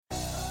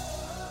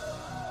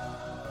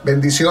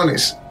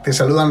Bendiciones, te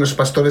saludan los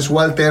pastores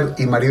Walter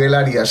y Maribel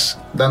Arias,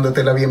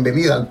 dándote la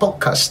bienvenida al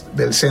podcast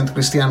del Centro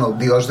Cristiano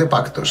Dios de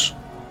Pactos.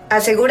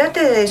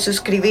 Asegúrate de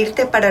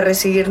suscribirte para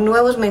recibir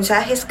nuevos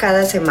mensajes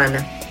cada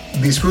semana.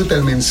 Disfruta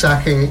el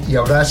mensaje y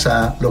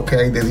abraza lo que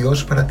hay de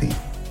Dios para ti.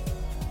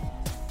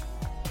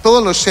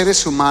 Todos los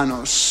seres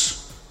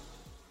humanos,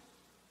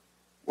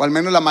 o al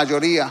menos la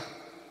mayoría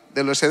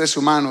de los seres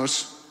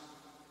humanos,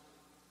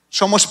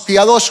 somos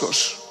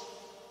piadosos.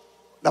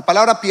 La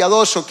palabra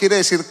piadoso quiere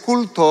decir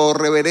culto o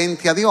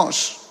reverente a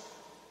Dios,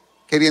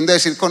 queriendo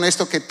decir con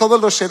esto que todos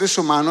los seres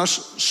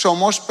humanos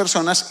somos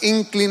personas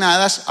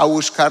inclinadas a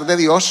buscar de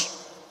Dios,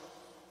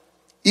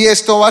 y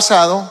esto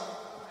basado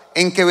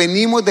en que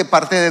venimos de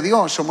parte de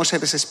Dios, somos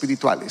seres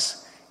espirituales.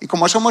 Y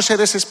como somos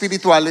seres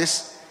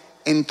espirituales,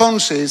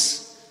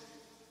 entonces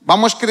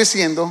vamos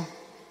creciendo,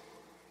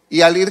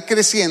 y al ir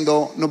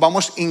creciendo nos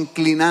vamos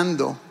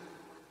inclinando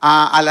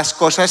a las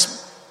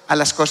cosas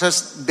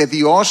de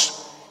Dios.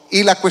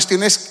 Y la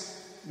cuestión es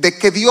de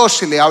qué Dios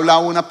se le habla a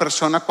una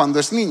persona cuando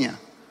es niña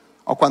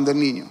o cuando es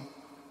niño.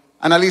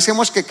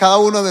 Analicemos que cada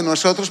uno de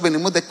nosotros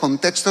venimos de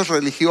contextos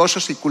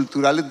religiosos y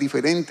culturales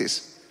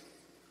diferentes.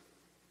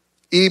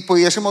 Y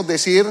pudiésemos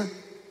decir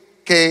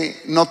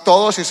que no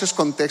todos esos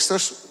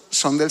contextos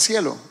son del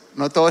cielo,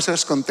 no todos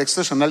esos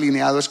contextos son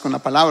alineados con la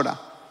palabra.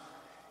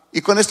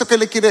 ¿Y con esto qué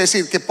le quiere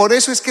decir? Que por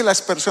eso es que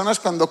las personas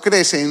cuando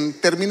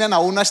crecen terminan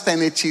aún hasta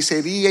en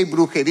hechicería y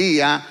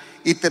brujería,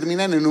 y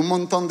terminan en un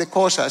montón de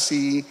cosas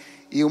y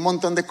un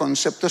montón de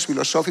conceptos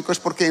filosóficos,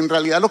 porque en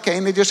realidad lo que hay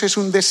en ellos es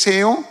un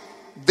deseo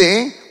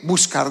de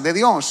buscar de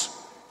Dios,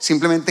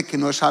 simplemente que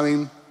no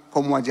saben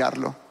cómo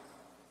hallarlo.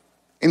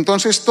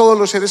 Entonces todos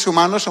los seres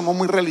humanos somos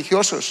muy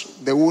religiosos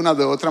de una o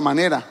de otra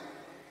manera,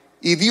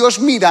 y Dios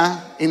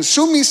mira en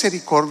su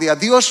misericordia,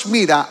 Dios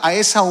mira a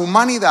esa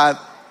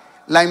humanidad,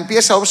 la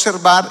empieza a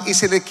observar y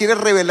se le quiere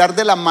revelar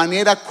de la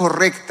manera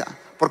correcta,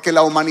 porque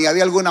la humanidad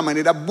de alguna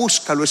manera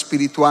busca lo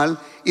espiritual,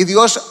 y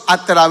Dios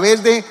a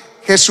través de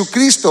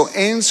Jesucristo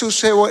en su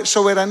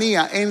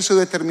soberanía, en su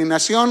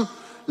determinación,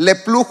 le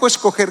plujo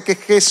escoger que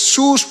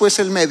Jesús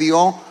fuese el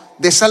medio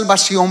de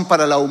salvación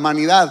para la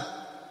humanidad.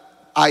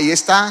 Ahí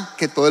está,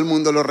 que todo el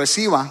mundo lo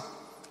reciba.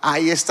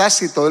 Ahí está,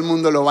 si todo el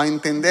mundo lo va a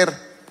entender.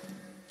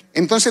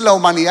 Entonces la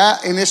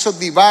humanidad en eso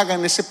divaga,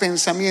 en ese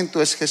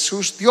pensamiento: ¿es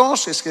Jesús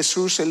Dios? ¿Es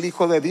Jesús el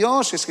Hijo de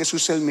Dios? ¿Es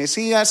Jesús el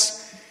Mesías?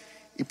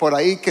 Y por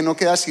ahí que no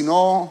queda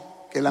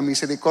sino que la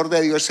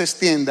misericordia de Dios se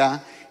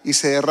extienda y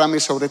se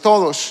derrame sobre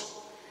todos.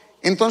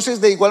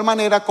 Entonces, de igual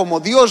manera como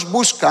Dios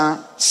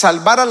busca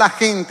salvar a la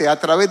gente a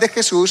través de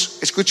Jesús,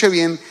 escuche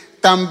bien,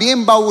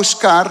 también va a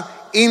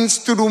buscar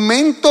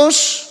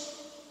instrumentos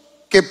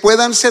que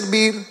puedan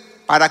servir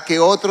para que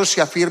otros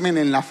se afirmen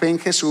en la fe en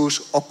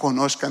Jesús o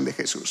conozcan de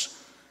Jesús.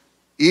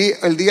 Y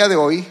el día de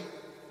hoy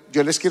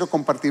yo les quiero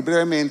compartir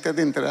brevemente,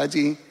 de entrar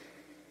allí,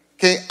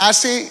 que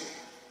hace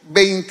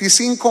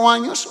 25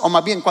 años, o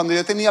más bien cuando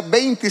yo tenía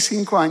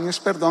 25 años,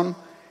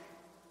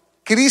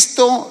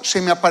 Cristo se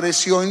me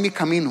apareció en mi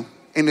camino,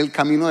 en el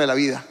camino de la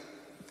vida.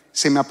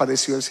 Se me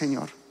apareció el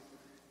Señor.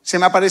 Se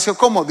me apareció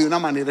como de una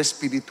manera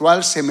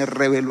espiritual, se me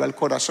reveló al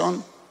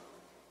corazón.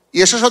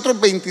 Y esos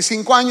otros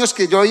 25 años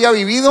que yo había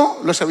vivido,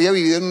 los había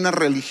vivido en una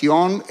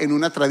religión, en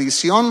una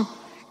tradición,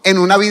 en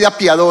una vida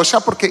piadosa,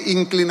 porque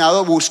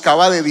inclinado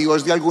buscaba de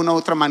Dios de alguna u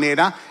otra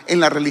manera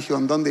en la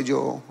religión donde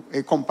yo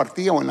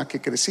compartía o en la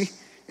que crecí,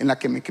 en la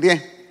que me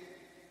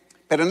crié.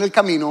 Pero en el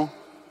camino,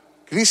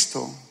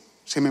 Cristo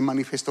se me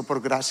manifestó por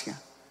gracia.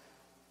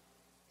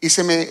 Y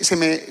se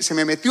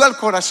me metió al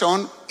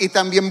corazón, y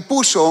también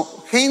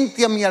puso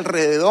gente a mi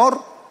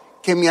alrededor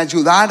que me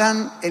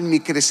ayudaran en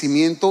mi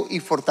crecimiento y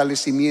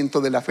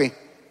fortalecimiento de la fe.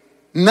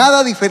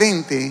 Nada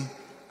diferente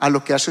a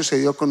lo que ha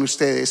sucedido con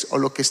ustedes o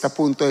lo que está a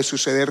punto de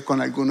suceder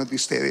con algunos de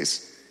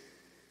ustedes.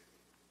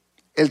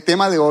 El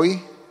tema de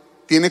hoy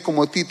tiene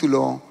como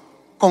título: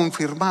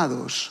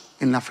 confirmados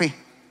en la fe.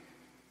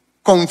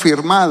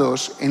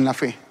 Confirmados en la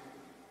fe.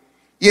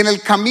 Y en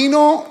el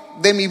camino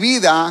de mi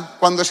vida,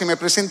 cuando se me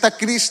presenta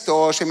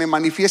Cristo, se me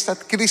manifiesta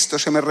Cristo,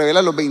 se me revela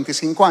a los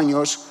 25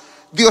 años,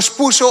 Dios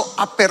puso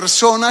a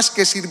personas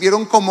que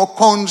sirvieron como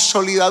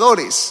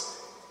consolidadores.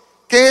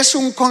 ¿Qué es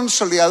un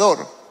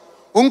consolidador?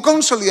 Un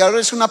consolidador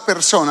es una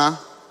persona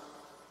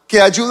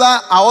que ayuda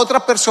a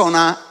otra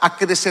persona a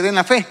crecer en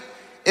la fe.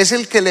 Es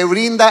el que le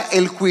brinda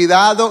el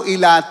cuidado y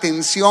la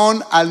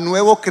atención al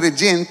nuevo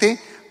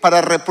creyente para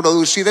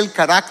reproducir el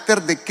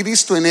carácter de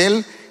Cristo en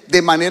él,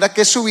 de manera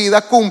que su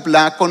vida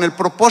cumpla con el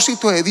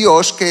propósito de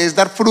Dios, que es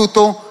dar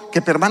fruto que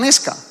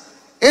permanezca.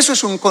 Eso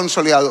es un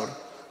consolidador.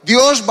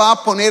 Dios va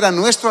a poner a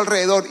nuestro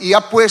alrededor, y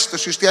ha puesto,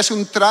 si usted hace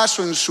un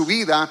trazo en su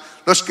vida,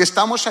 los que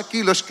estamos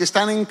aquí, los que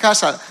están en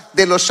casa,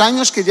 de los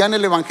años que ya en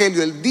el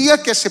Evangelio, el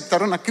día que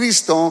aceptaron a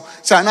Cristo,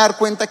 se van a dar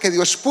cuenta que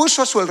Dios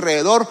puso a su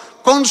alrededor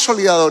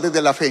consolidadores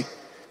de la fe.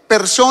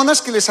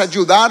 Personas que les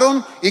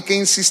ayudaron y que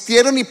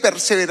insistieron y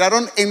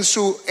perseveraron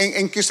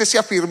en que usted se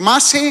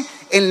afirmase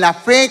en la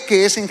fe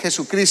que es en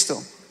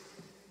Jesucristo.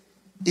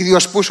 Y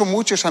Dios puso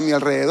muchos a mi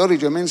alrededor, y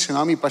yo he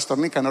mencionado a mi pastor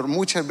Nicanor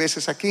muchas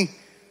veces aquí.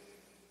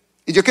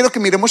 Y yo quiero que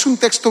miremos un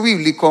texto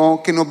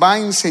bíblico que nos va a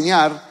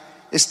enseñar.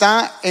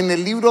 Está en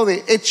el libro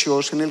de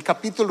Hechos, en el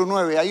capítulo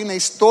 9. Hay una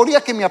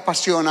historia que me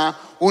apasiona,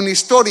 una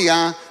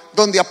historia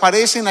donde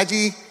aparecen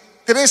allí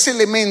 3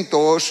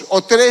 elementos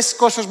o 3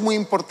 cosas muy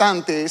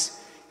importantes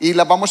y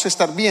las vamos a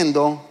estar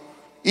viendo.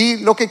 Y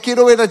lo que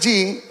quiero ver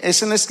allí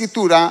es en la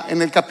escritura,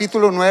 en el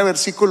capítulo 9,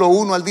 versículo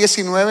 1 al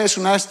 19, es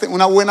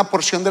una buena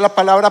porción de la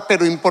palabra,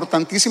 pero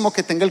importantísimo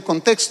que tenga el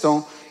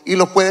contexto y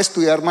lo pueda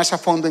estudiar más a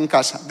fondo en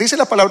casa. Dice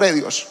la palabra de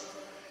Dios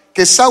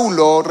que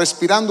Saulo,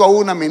 respirando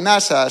aún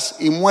amenazas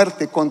y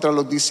muerte contra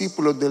los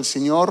discípulos del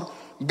Señor,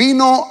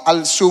 vino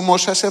al sumo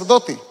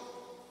sacerdote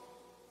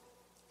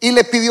y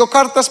le pidió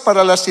cartas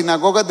para las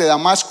sinagogas de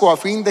Damasco a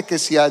fin de que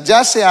si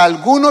hallase a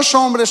algunos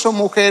hombres o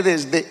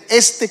mujeres de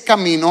este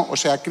camino, o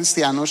sea,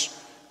 cristianos,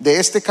 de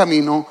este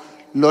camino,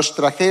 los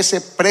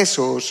trajese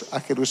presos a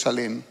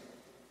Jerusalén.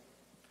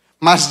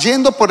 Mas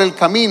yendo por el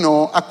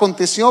camino,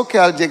 aconteció que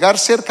al llegar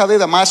cerca de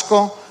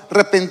Damasco,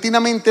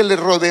 repentinamente le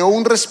rodeó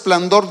un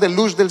resplandor de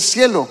luz del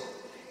cielo,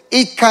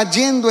 y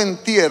cayendo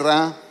en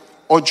tierra,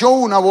 oyó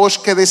una voz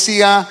que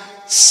decía: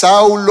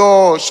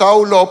 Saulo,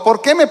 Saulo, ¿por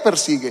qué me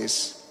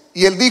persigues?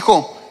 Y él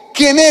dijo: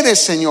 ¿quién eres,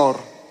 Señor?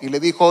 Y le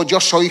dijo: yo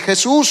soy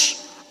Jesús,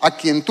 a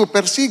quien tú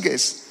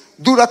persigues.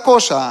 Dura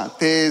cosa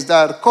te es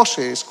dar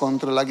coces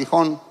contra el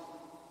aguijón.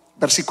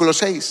 Versículo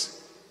 6.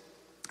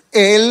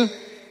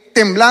 Él,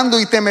 temblando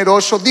y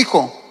temeroso,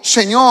 dijo: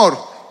 Señor,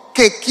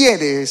 ¿qué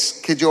quieres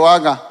que yo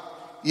haga?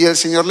 Y el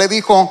Señor le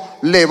dijo: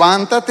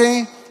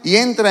 levántate y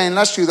entra en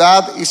la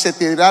ciudad y se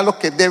te dirá lo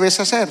que debes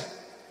hacer.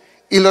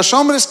 Y los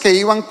hombres que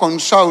iban con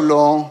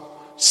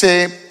Saulo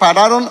se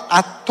pararon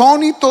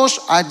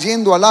atónitos,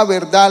 oyendo a la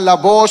verdad la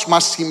voz,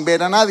 mas sin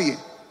ver a nadie.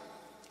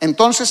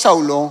 Entonces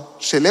Saulo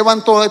se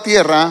levantó de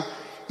tierra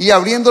y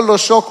abriendo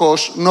los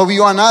ojos no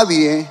vio a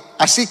nadie,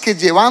 así que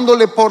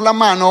llevándole por la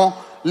mano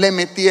le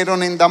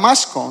metieron en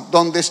Damasco,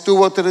 donde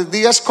estuvo 3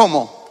 días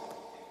como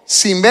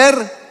sin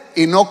ver,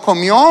 y no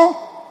comió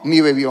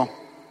ni bebió.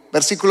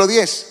 Versículo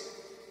 10.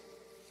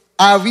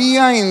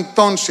 Había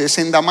entonces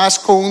en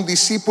Damasco un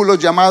discípulo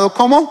llamado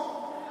 ¿cómo?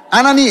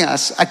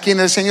 Ananías, a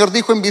quien el Señor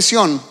dijo en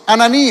visión: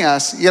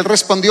 Ananías. Y él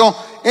respondió: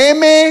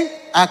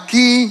 heme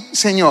aquí,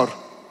 Señor.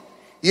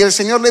 Y el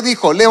Señor le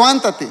dijo: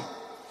 levántate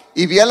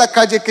y ve a la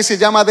calle que se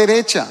llama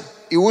Derecha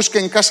y busca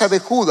en casa de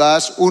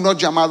Judas uno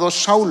llamado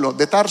Saulo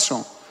de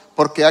Tarso,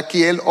 porque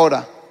aquí él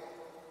ora.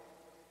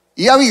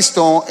 Y ha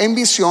visto en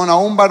visión a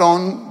un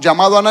varón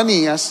llamado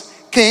Ananías,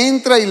 que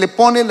entra y le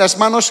pone las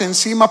manos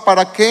encima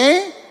para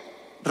que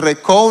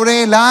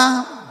recobre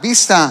la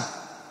vista.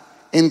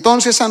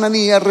 Entonces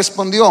Ananías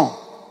respondió,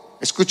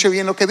 escuche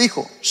bien lo que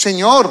dijo: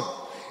 Señor,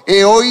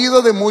 he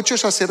oído de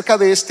muchos acerca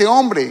de este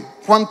hombre,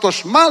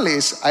 cuántos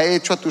males ha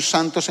hecho a tus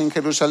santos en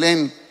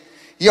Jerusalén,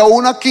 y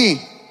aún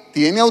aquí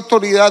tiene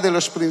autoridad de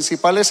los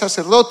principales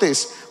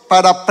sacerdotes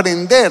para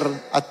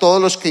prender a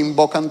todos los que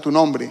invocan tu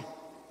nombre.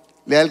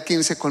 Lea el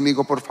 15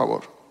 conmigo, por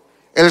favor.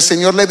 El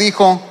Señor le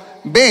dijo: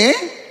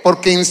 ve,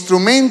 porque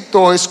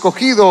instrumento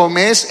escogido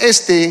me es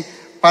este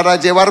para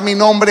llevar mi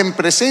nombre en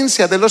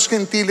presencia de los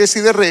gentiles y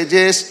de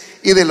reyes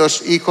y de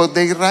los hijos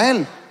de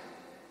Israel,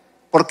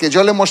 porque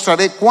yo le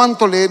mostraré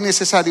cuánto le es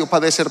necesario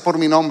padecer por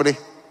mi nombre.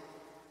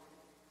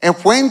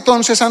 Fue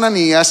entonces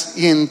Ananías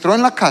y entró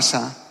en la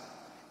casa,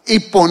 y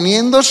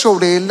poniendo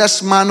sobre él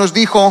las manos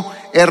dijo: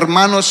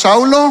 hermano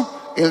Saulo,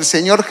 el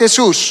Señor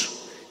Jesús,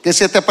 que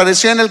se te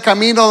apareció en el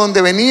camino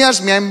donde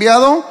venías, me ha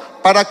enviado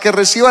para que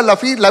recibas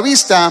la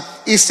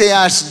vista y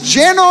seas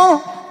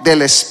lleno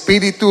del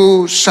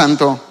Espíritu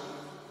Santo.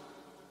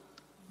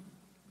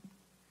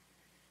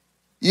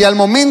 Y al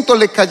momento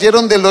le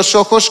cayeron de los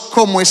ojos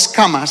como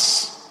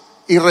escamas,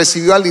 y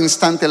recibió al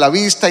instante la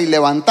vista, y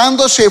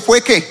levantándose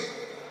fue ¿qué?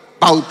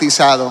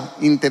 Bautizado.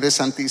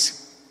 Interesantísimo.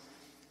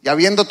 Y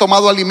habiendo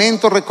tomado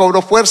alimento,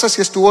 recobró fuerzas,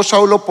 y estuvo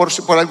Saulo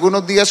por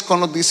algunos días con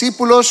los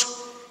discípulos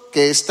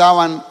que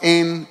estaban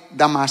en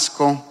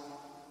Damasco.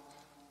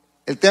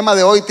 El tema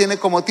de hoy tiene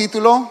como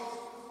título: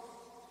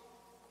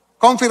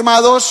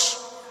 confirmados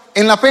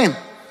en la fe.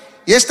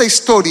 Y esta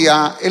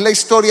historia es la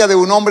historia de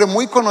un hombre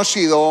muy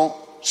conocido,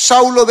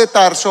 Saulo de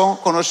Tarso,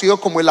 conocido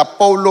como el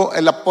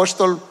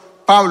apóstol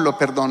Pablo.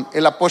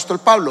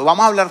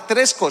 Vamos a hablar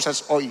 3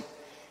 cosas hoy: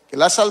 que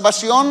la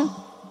salvación,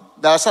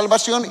 de la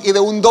salvación y de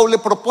un doble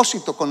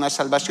propósito con la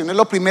salvación. Es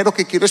lo primero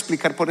que quiero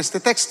explicar por este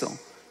texto.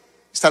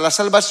 Está la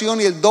salvación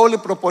y el doble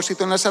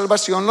propósito en la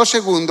salvación. Lo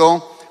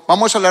segundo,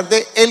 vamos a hablar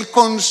de el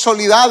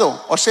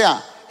consolidado, o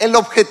sea, el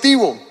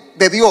objetivo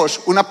de Dios,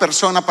 una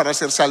persona para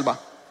ser salva.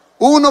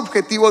 Un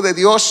objetivo de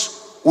Dios,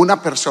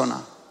 una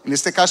persona. En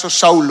este caso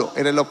Saulo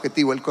era el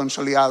objetivo, el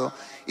consolidado.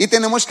 Y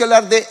tenemos que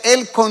hablar de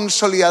el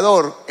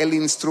consolidador, el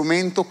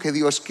instrumento que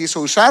Dios quiso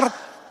usar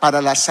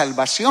para la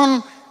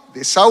salvación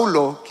de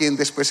Saulo, quien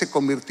después se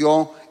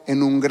convirtió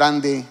en un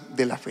grande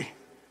de la fe.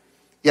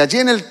 Y allí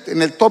en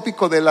el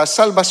tópico de la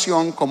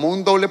salvación como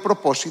un doble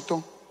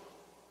propósito,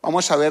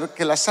 vamos a ver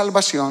que la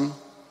salvación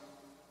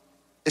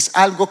es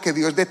algo que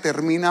Dios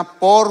determina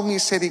por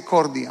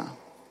misericordia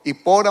y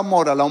por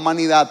amor a la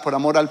humanidad, por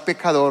amor al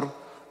pecador.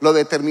 lo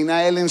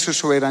determina Él en su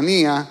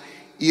soberanía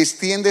y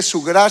extiende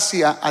su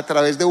gracia a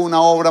través de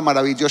una obra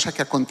maravillosa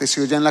que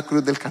aconteció ya en la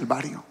cruz del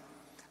Calvario,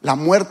 la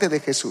muerte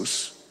de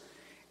Jesús.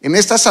 En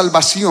esta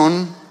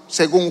salvación,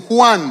 según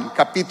Juan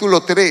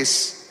capítulo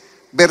 3,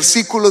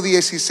 versículo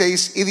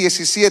 16 y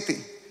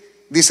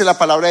 17, dice la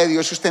palabra de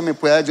Dios, si usted me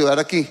puede ayudar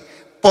aquí: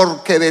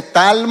 porque de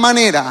tal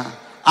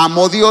manera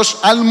amó Dios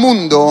al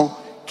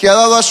mundo que ha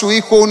dado a su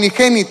Hijo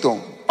unigénito,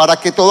 para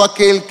que todo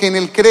aquel que en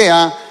él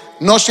crea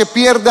no se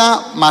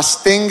pierda,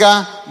 mas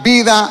tenga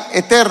vida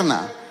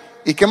eterna.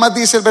 ¿Y qué más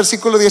dice el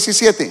versículo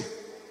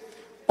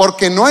 17?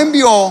 Porque no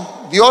envió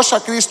Dios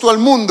a Cristo al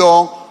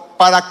mundo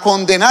para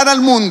condenar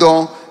al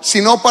mundo,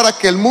 sino para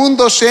que el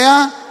mundo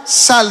sea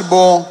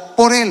salvo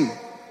por él.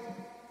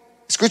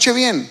 Escuche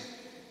bien,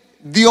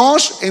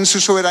 Dios en su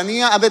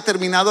soberanía ha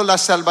determinado la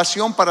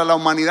salvación para la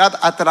humanidad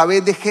a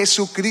través de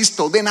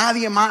Jesucristo, de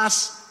nadie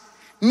más.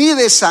 Ni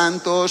de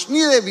santos, ni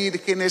de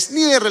vírgenes,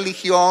 ni de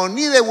religión,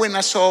 ni de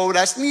buenas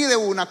obras, ni de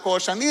una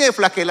cosa, ni de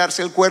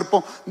flagelarse el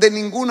cuerpo. De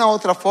ninguna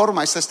otra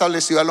forma está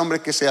establecido al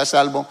hombre que sea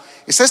salvo.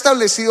 Está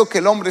establecido que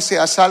el hombre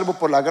sea salvo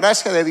por la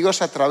gracia de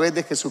Dios a través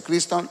de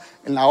Jesucristo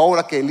en la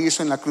obra que Él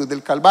hizo en la cruz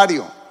del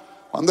Calvario.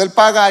 Cuando Él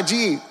paga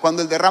allí,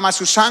 cuando Él derrama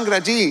su sangre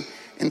allí,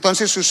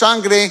 entonces su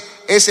sangre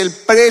es el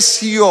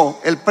precio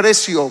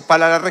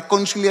para la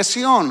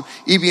reconciliación.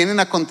 Y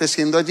vienen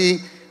aconteciendo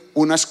allí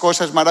unas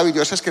cosas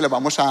maravillosas que le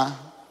vamos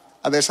a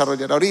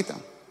desarrollar ahorita.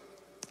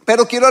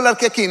 Pero quiero hablar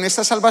que aquí en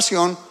esta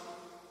salvación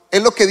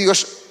es lo que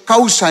Dios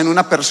causa en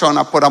una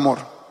persona por amor,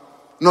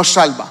 nos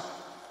salva.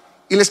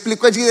 Y le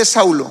explico allí de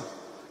Saulo.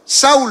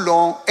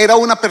 Saulo era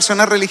una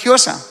persona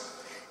religiosa.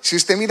 Si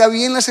usted mira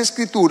bien las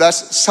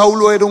escrituras,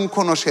 Saulo era un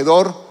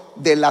conocedor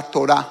de la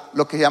Torá,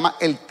 lo que se llama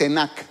el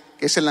Tenach,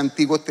 que es el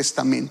Antiguo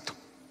Testamento.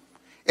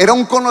 Era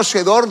un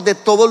conocedor de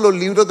todos los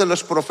libros de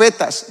los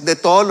profetas, de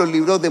todos los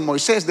libros de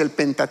Moisés, del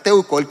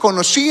Pentateuco. Él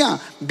conocía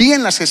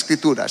bien las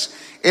escrituras.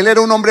 Él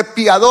era un hombre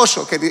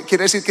piadoso, que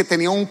quiere decir que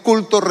tenía un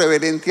culto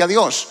reverente a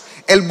Dios.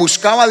 Él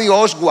buscaba a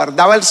Dios,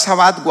 guardaba el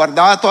Sabbat,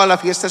 guardaba todas las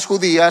fiestas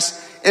judías.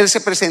 Él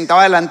se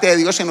presentaba delante de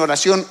Dios en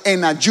oración,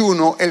 en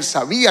ayuno. Él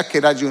sabía que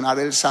era ayunar,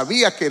 él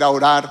sabía que era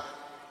orar.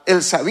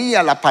 Él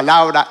sabía la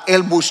palabra,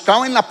 él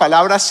buscaba en la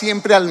palabra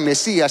siempre al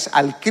Mesías,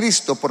 al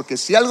Cristo, porque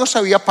si algo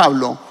sabía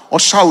Pablo o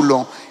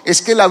Saulo,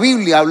 es que la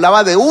Biblia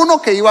hablaba de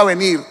uno que iba a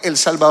venir, el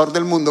Salvador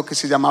del mundo, que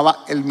se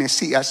llamaba el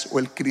Mesías o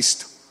el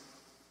Cristo.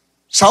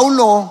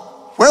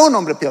 Saulo fue un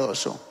hombre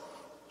piadoso.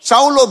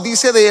 Saulo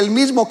dice de él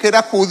mismo que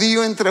era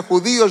judío entre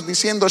judíos,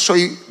 diciendo: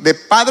 soy de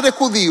padre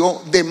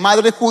judío, de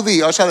madre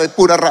judía, o sea, de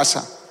pura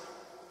raza.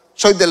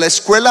 Soy de la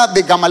escuela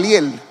de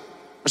Gamaliel.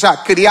 O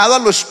sea, criado a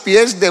los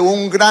pies de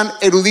un gran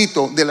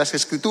erudito de las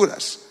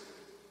escrituras.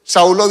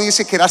 Saulo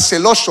dice que era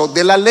celoso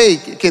de la ley,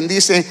 quien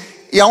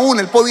dice, y aún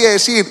él podía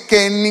decir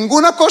que en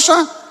ninguna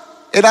cosa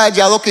era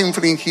hallado que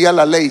infringía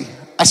la ley.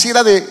 Así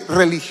era de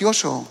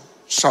religioso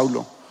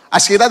Saulo,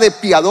 así era de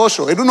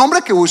piadoso, era un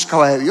hombre que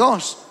buscaba de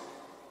Dios.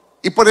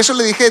 Y por eso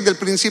le dije desde el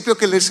principio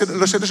que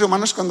los seres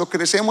humanos, cuando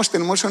crecemos,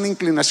 tenemos una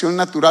inclinación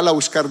natural a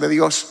buscar de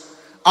Dios.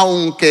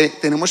 Aunque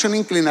tenemos una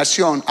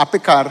inclinación a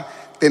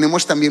pecar,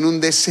 tenemos también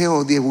un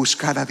deseo de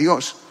buscar a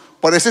Dios.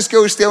 Por eso es que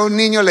usted a un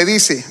niño le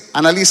dice,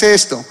 analice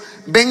esto,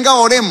 venga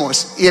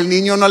oremos, y el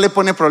niño no le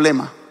pone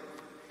problema.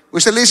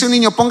 Usted le dice a un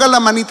niño, ponga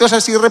las manitos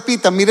así y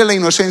repita, mire la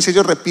inocencia,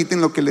 ellos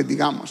repiten lo que les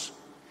digamos.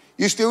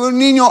 Y usted ve a un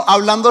niño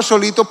hablando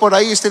solito por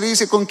ahí, usted le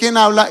dice, ¿con quién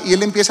habla? Y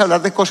él empieza a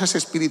hablar de cosas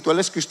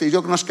espirituales que usted y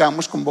yo nos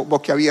quedamos con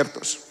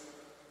boquiabiertos.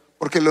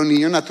 Porque los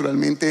niños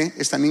naturalmente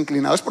están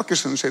inclinados porque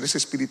son seres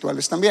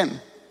espirituales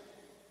también.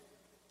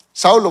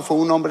 Saulo fue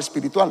un hombre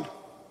espiritual.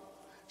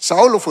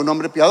 Saulo fue un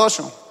hombre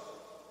piadoso,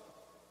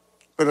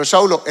 pero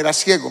Saulo era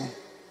ciego,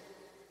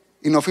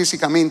 y no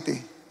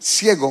físicamente,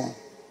 ciego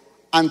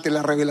ante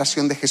la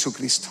revelación de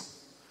Jesucristo,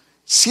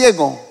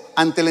 ciego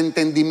ante el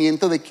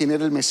entendimiento de quién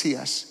era el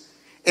Mesías.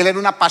 Él era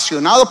un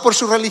apasionado por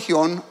su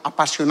religión,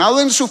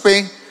 apasionado en su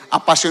fe,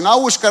 apasionado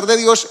a buscar de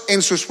Dios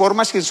en sus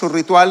formas y en sus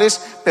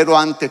rituales, pero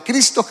ante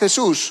Cristo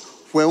Jesús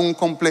fue un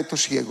completo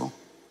ciego.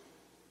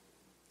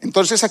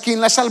 Entonces aquí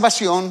en la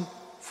salvación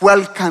fue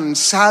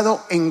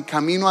alcanzado en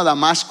camino a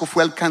Damasco,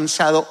 fue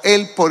alcanzado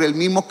él por el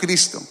mismo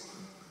Cristo.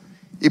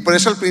 Y por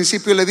eso al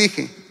principio le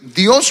dije,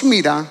 Dios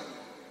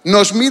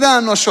nos mira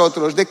a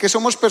nosotros, de que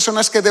somos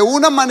personas que de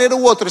una manera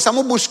u otra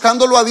estamos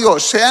buscándolo a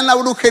Dios, sea en la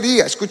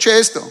brujería, escuche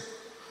esto,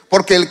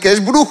 porque el que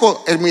es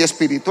brujo es muy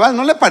espiritual,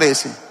 ¿no le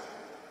parece?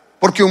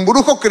 Porque un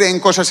brujo cree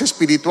en cosas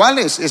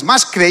espirituales, es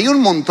más, cree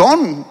un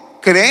montón,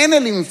 cree en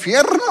el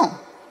infierno,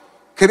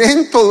 cree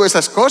en todas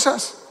esas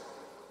cosas.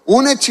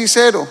 Un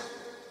hechicero,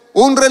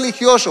 un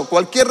religioso,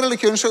 cualquier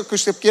religión que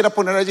usted quiera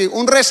poner allí,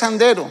 un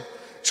rezandero,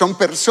 son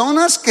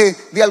personas que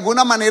de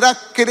alguna manera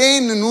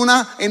creen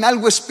en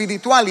algo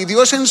espiritual, y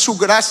Dios en su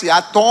gracia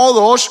a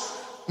todos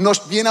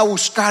nos viene a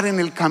buscar en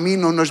el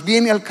camino, nos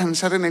viene a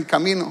alcanzar en el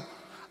camino.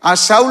 A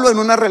Saulo en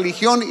una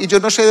religión, y yo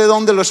no sé de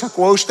dónde lo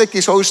sacó a usted,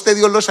 quizá usted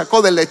Dios lo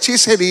sacó de la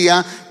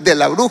hechicería, de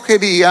la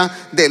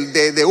brujería,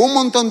 de un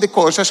montón de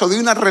cosas, o de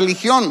una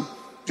religión.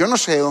 Yo no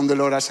sé de dónde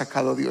lo habrá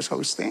sacado Dios a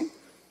usted.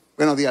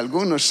 Bueno, de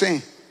algunos sé.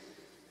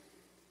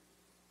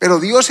 Pero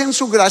Dios en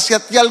su gracia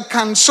te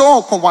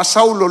alcanzó, como a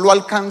Saulo, lo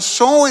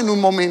alcanzó en un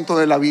momento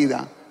de la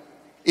vida.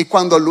 Y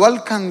cuando lo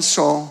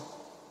alcanzó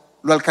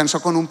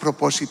con un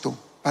propósito,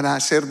 para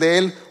hacer de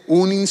él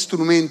un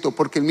instrumento.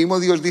 Porque el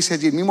mismo Dios dice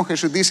allí, el mismo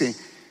Jesús dice,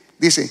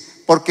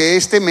 porque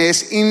este me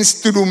es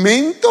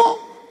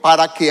instrumento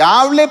para que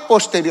hable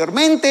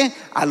posteriormente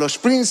a los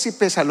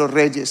príncipes, a los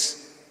reyes,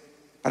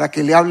 para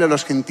que le hable a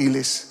los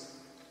gentiles.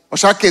 O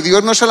sea que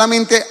Dios no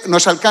solamente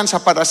nos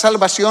alcanza para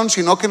salvación,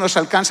 sino que nos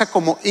alcanza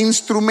como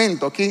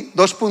instrumento. Aquí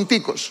 2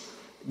 punticos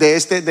de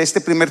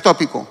este primer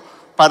tópico.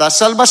 Para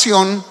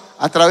salvación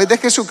a través de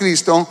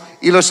Jesucristo.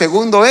 Y lo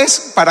segundo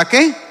es, ¿para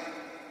qué?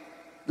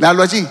 Le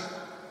hablo allí,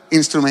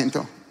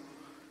 instrumento.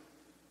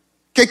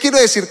 ¿Qué quiero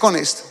decir con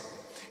esto?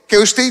 Que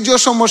usted y yo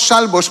somos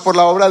salvos por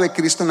la obra de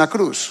Cristo en la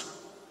cruz.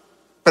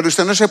 Pero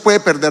usted no se puede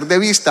perder de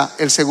vista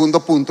el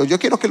segundo punto. Yo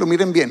quiero que lo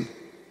miren bien.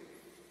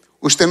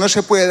 Usted no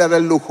se puede dar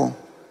el lujo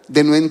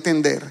de no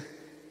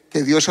entender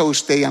que Dios a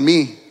usted y a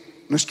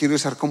mí nos quiere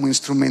usar como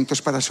instrumentos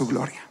para su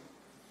gloria.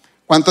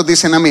 ¿Cuántos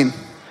dicen amén?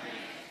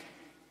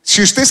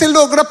 Si usted se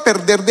logra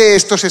perder de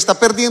esto, se está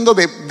perdiendo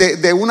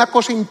de una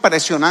cosa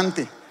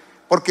impresionante.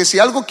 Porque si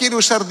algo quiere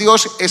usar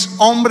Dios es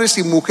hombres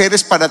y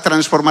mujeres para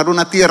transformar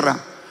una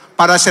tierra,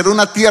 para hacer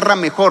una tierra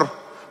mejor.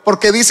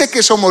 Porque dice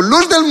que somos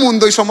luz del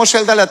mundo y somos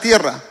sal de la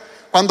tierra.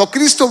 Cuando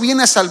Cristo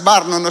viene a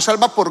salvarnos, nos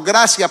salva por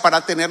gracia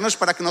para que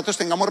nosotros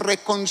tengamos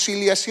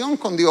reconciliación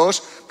con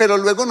Dios, pero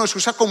luego nos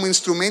usa como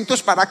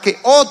instrumentos para que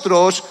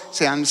otros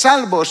sean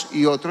salvos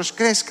y otros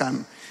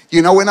crezcan. Y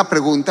una buena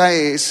pregunta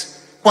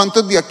es,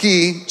 ¿cuántos de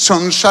aquí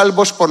son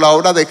salvos por la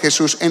obra de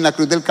Jesús en la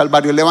cruz del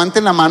Calvario?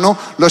 Levanten la mano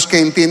los que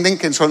entienden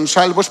que son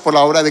salvos por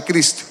la obra de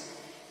Cristo.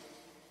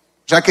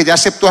 O sea, que ya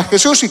aceptó a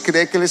Jesús y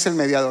cree que Él es el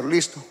mediador.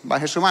 Listo,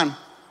 baje su mano.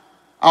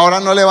 Ahora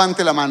no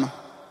levante la mano.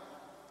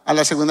 A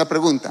la segunda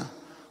pregunta.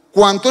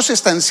 ¿Cuántos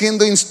están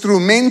siendo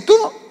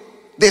instrumento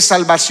de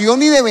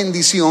salvación y de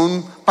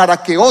bendición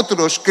para que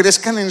otros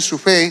crezcan en su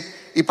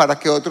fe y para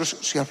que otros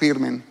se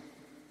afirmen?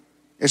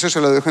 Eso se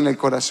lo dejo en el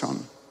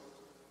corazón.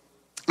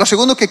 Lo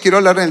segundo que quiero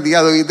hablar en el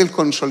día de hoy es del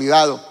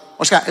consolidado,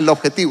 o sea, el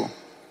objetivo.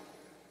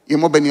 Y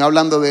hemos venido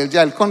hablando de él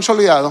ya. El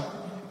consolidado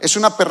es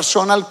una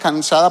persona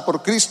alcanzada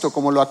por Cristo,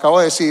 como lo acabo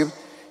de decir,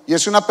 y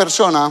es una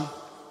persona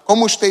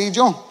como usted y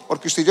yo,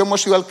 porque usted y yo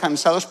hemos sido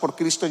alcanzados por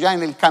Cristo ya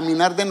en el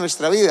caminar de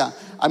nuestra vida.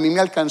 A mí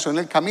me alcanzó en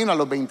el camino a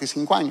los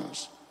 25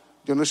 años.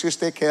 Yo no sé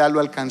usted qué edad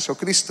lo alcanzó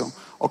Cristo,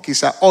 o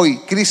quizá hoy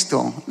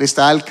Cristo le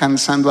está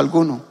alcanzando a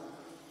alguno.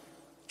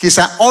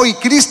 Quizá hoy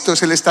Cristo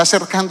se le está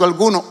acercando a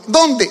alguno.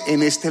 ¿Dónde?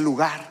 En este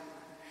lugar.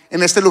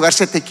 En este lugar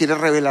se te quiere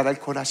revelar al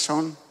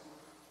corazón.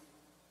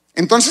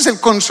 Entonces el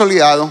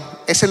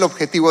consolidado es el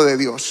objetivo de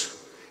Dios.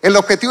 El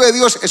objetivo de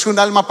Dios es un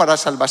alma para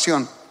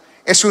salvación.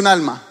 Es un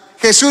alma.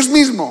 Jesús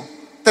mismo,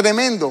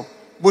 tremendo,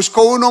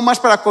 buscó uno más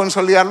para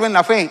consolidarlo en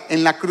la fe,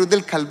 en la cruz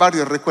del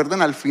Calvario.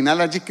 Recuerdan al final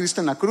allí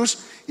Cristo en la cruz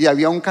y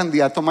había un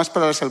candidato más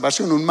para la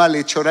salvación. Un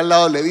malhechor al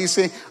lado le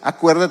dice,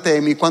 acuérdate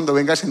de mí cuando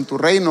vengas en tu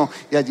reino,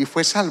 y allí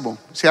fue salvo.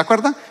 ¿Se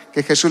acuerdan?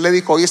 Que Jesús le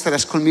dijo, hoy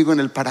estarás conmigo en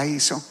el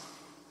paraíso.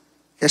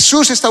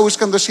 Jesús está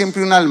buscando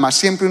siempre un alma,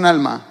 siempre un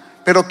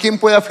alma. Pero ¿quién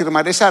puede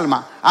afirmar esa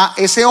alma?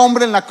 Ese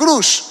hombre en la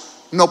cruz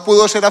no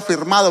pudo ser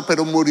afirmado,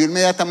 pero murió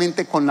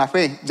inmediatamente con la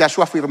fe. Ya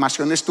su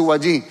afirmación estuvo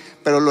allí.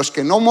 Pero los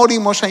que no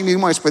morimos ahí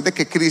mismo, después de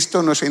que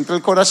Cristo nos entra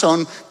al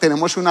corazón,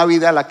 tenemos una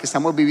vida a la que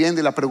estamos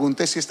viviendo. Y la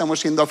pregunta es si estamos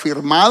siendo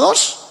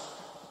afirmados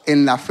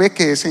en la fe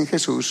que es en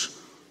Jesús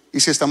y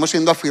si estamos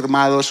siendo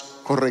afirmados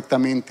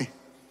correctamente.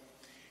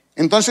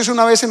 Entonces,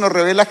 una vez se nos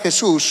revela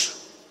Jesús,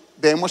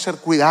 debemos ser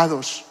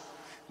cuidados,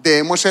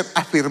 debemos ser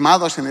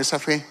afirmados en esa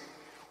fe.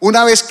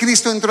 Una vez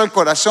Cristo entró al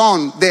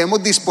corazón,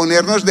 debemos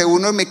disponernos de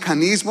unos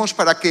mecanismos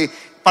para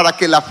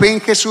que la fe en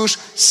Jesús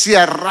se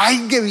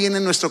arraigue bien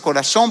en nuestro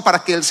corazón,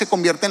 para que Él se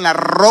convierta en la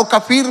roca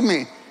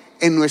firme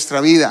en nuestra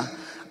vida.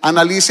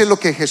 Analice lo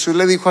que Jesús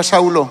le dijo a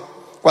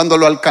Saulo. Cuando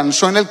lo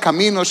alcanzó en el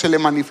camino, se le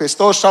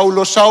manifestó,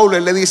 Saulo, Saulo.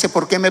 Él le dice,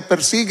 ¿por qué me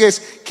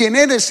persigues? ¿Quién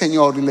eres,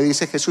 Señor? Y le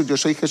dice Jesús, yo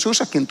soy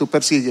Jesús a quien tú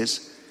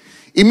persigues.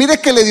 Y mire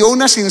que le dio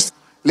unas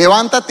instrucciones.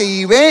 Levántate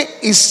y ve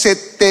y se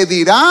te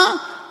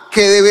dirá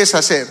qué debes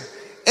hacer.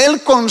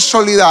 El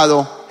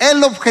consolidado,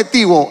 el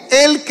objetivo,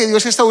 el que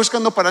Dios está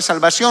buscando para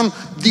salvación,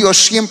 Dios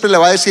siempre le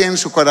va a decir en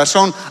su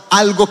corazón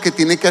algo que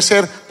tiene que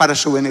hacer para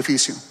su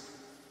beneficio.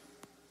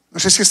 No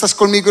sé si estás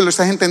conmigo y lo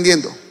estás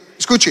entendiendo.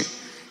 Escuche,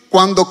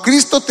 cuando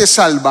Cristo te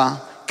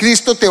salva,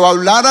 Cristo te va a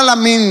hablar a la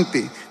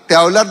mente, te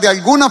va a hablar de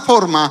alguna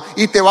forma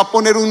y te va a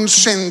poner un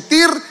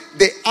sentir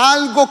de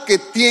algo que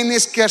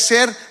tienes que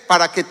hacer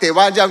para que te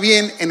vaya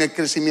bien en el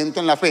crecimiento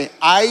en la fe.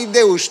 Hay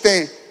de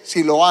usted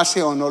si lo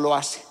hace o no lo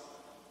hace.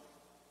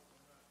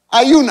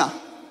 Hay una.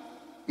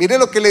 Mire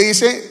lo que le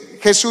dice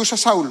Jesús a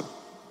Saulo.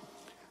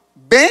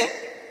 Ve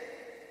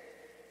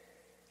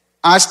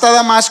hasta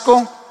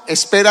Damasco,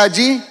 espera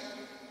allí,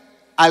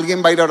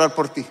 alguien va a ir a orar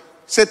por ti.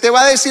 Se te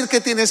va a decir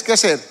qué tienes que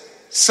hacer.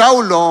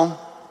 Saulo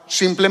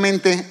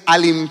simplemente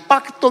al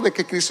impacto de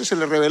que Cristo se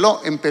le reveló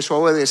empezó a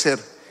obedecer.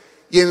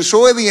 Y en su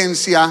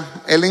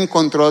obediencia él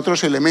encontró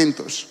otros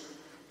elementos.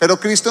 Pero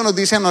Cristo nos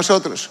dice a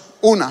nosotros,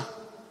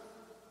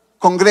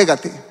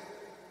 congrégate,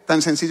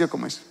 tan sencillo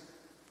como es.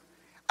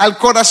 Al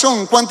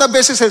corazón, ¿cuántas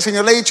veces el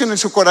Señor le ha dicho en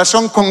su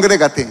corazón,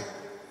 congrégate?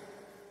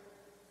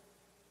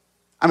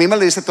 A mí me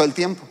lo dice todo el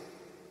tiempo.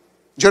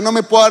 Yo no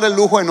me puedo dar el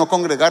lujo de no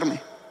congregarme.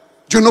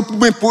 Yo no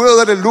me puedo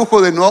dar el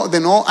lujo de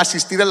no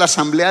asistir a la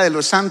asamblea de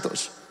los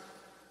santos.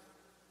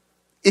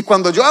 Y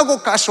cuando yo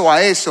hago caso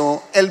a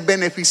eso, el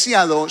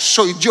beneficiado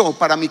soy yo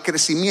para mi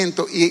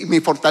crecimiento y mi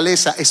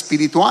fortaleza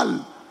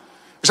espiritual.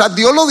 O sea,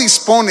 Dios lo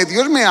dispone,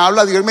 Dios me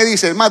habla, Dios me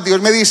dice, es más,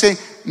 Dios me dice,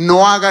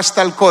 no hagas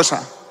tal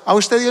cosa. ¿A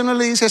usted Dios no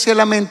le dice así a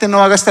la mente,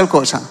 no hagas tal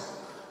cosa?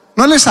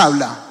 No les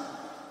habla.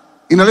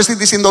 Y no le estoy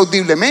diciendo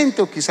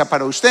audiblemente, o quizá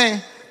para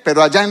usted,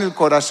 pero allá en el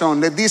corazón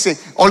les dice,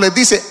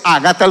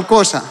 haga tal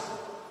cosa.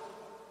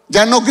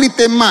 Ya no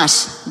grites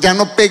más, ya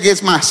no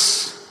pegues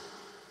más,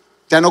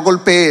 ya no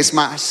golpees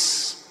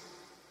más.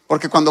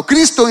 Porque cuando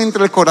Cristo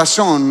entra al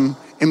corazón,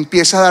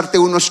 empieza a darte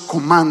unos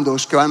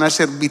comandos que van a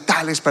ser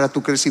vitales para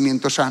tu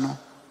crecimiento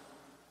sano.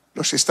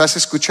 ¿Los estás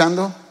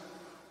escuchando?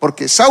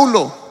 Porque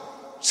Saulo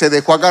se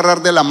dejó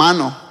agarrar de la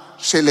mano,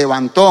 se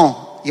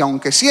levantó y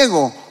aunque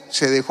ciego,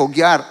 se dejó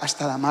guiar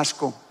hasta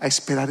Damasco a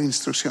esperar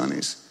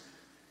instrucciones.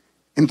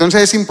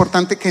 Entonces es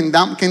importante que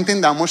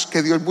entendamos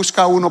que Dios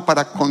busca a uno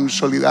para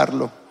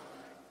consolidarlo.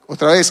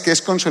 Otra vez, ¿qué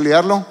es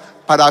consolidarlo?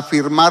 Para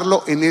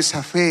afirmarlo en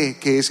esa fe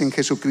que es en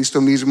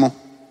Jesucristo mismo.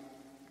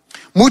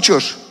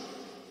 Muchos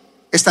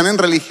están en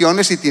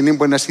religiones y tienen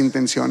buenas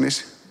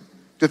intenciones.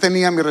 Yo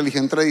tenía mi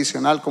religión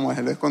tradicional, como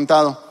les he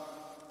contado.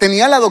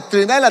 Tenía la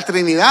doctrina de la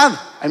Trinidad.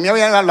 A mí me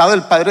habían hablado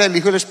del Padre, del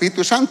Hijo y del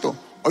Espíritu Santo.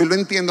 Hoy lo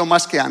entiendo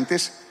más que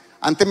antes.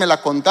 Antes me la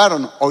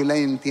contaron, hoy la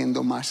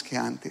entiendo más que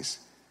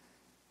antes.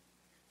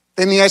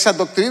 Tenía esas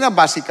doctrinas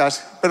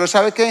básicas, pero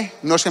 ¿sabe qué?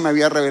 No se me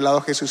había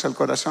revelado Jesús al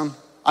corazón.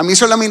 A mí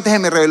solamente se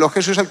me reveló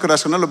Jesús al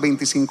corazón a los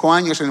 25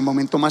 años, en el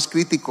momento más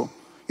crítico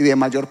y de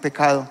mayor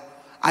pecado.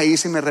 Ahí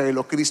se me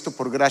reveló Cristo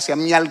por gracia.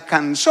 Me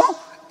alcanzó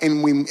en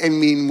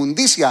mi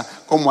inmundicia,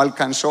 como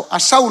alcanzó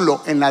a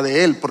Saulo en la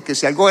de él. Porque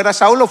si algo era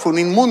Saulo, fue un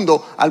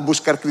inmundo al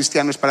buscar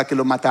cristianos para que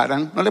lo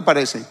mataran. ¿No le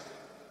parece?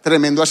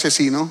 Tremendo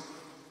asesino.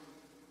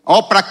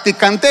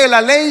 Practicante de la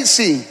ley,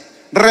 sí.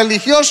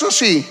 Religioso,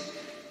 sí.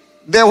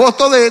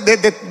 Devoto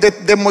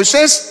de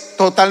Moisés,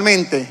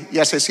 totalmente. Y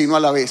asesino a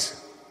la vez.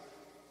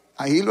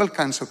 Ahí lo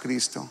alcanzó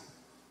Cristo.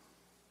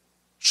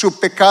 Su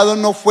pecado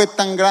no fue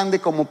tan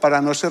grande como para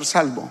no ser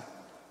salvo.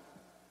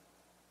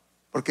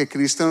 Porque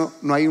Cristo,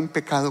 no hay un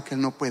pecado que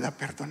Él no pueda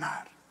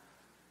perdonar.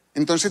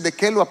 Entonces, ¿de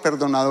qué lo ha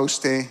perdonado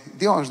usted?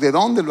 Dios, ¿de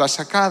dónde lo ha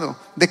sacado?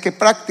 ¿De qué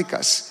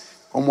prácticas?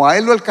 Como a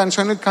Él lo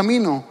alcanzó en el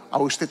camino, a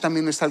usted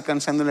también lo está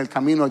alcanzando en el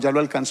camino, ya lo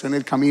alcanzó en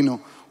el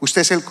camino.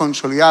 Usted es el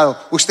consolidado.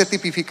 Usted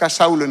tipifica a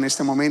Saulo en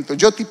este momento.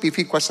 Yo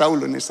tipifico a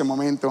Saulo en este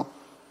momento.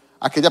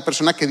 Aquella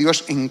persona que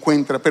Dios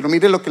encuentra. Pero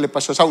mire lo que le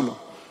pasó a Saulo.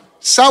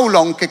 Saulo,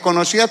 aunque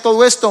conocía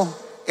todo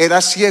esto,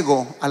 era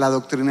ciego a la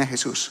doctrina de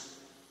Jesús.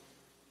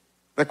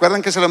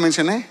 ¿Recuerdan que se lo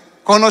mencioné?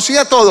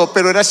 Conocía todo,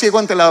 pero era ciego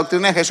ante la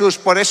doctrina de Jesús.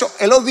 Por eso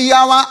él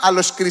odiaba a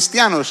los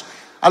cristianos,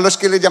 a los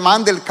que le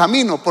llamaban del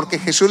camino, porque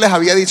Jesús les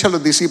había dicho a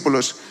los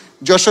discípulos: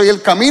 yo soy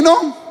el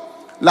camino,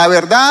 la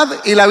verdad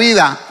y la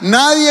vida.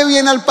 Nadie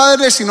viene al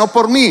Padre sino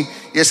por mí.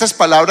 Y esas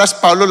palabras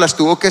Pablo las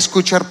tuvo que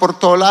escuchar por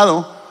todo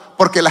lado,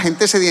 porque la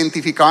gente se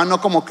identificaba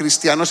no como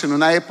cristianos en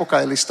una época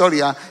de la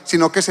historia,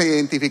 sino que se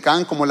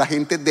identificaban como la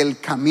gente del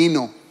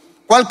camino.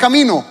 ¿Cuál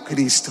camino?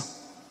 Cristo.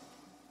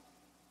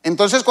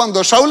 Entonces,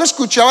 cuando Saulo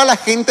escuchaba a la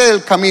gente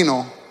del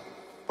camino,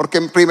 porque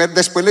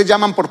después le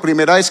llaman por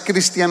primera vez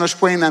cristianos,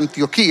 fue en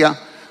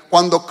Antioquía.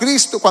 Cuando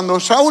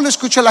Saulo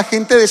escucha a la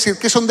gente decir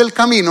que son del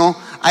camino,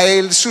 a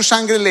él su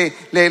sangre le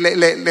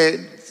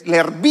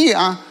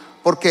hervía,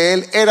 porque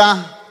él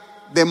era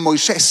de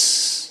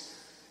Moisés.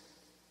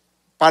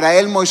 Para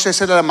él Moisés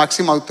era la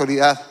máxima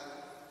autoridad.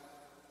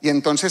 Y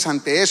entonces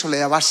ante eso le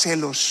daba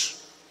celos.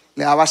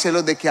 Le daba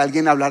celos de que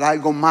alguien hablara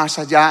algo más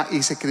allá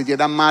y se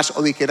creyera más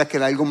o dijera que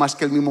era algo más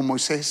que el mismo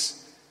Moisés.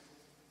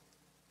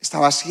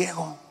 Estaba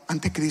ciego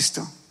ante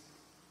Cristo.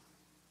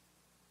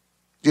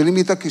 Yo le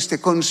invito a que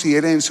usted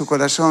considere en su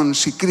corazón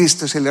si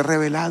Cristo se le ha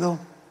revelado.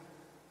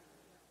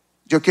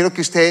 Yo quiero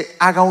que usted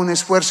haga un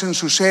esfuerzo en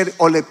su ser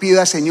o le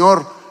pida: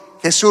 Señor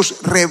Jesús,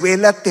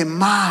 revélate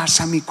más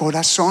a mi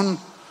corazón.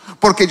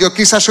 Porque yo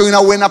quizás soy una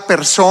buena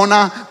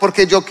persona,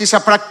 porque yo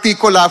quizá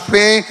practico la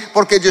fe,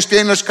 porque yo estoy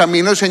en los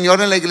caminos,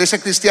 Señor, en la iglesia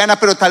cristiana,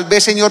 pero tal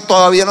vez, Señor,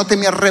 todavía no te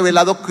me has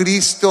revelado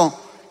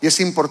Cristo. Y es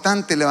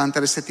importante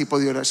levantar este tipo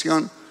de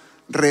oración.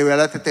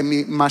 Revélate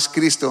más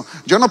Cristo.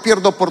 Yo no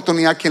pierdo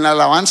oportunidad aquí en la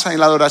alabanza, en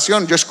la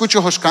adoración. Yo escucho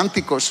esos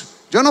cánticos.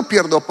 Yo no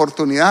pierdo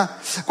oportunidad.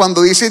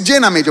 Cuando dice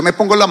lléname, yo me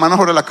pongo la mano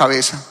sobre la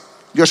cabeza.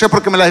 Yo sé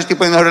por qué me las estoy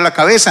poniendo sobre la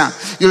cabeza.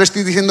 Yo le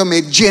estoy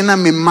diciéndome: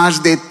 lléname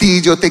más de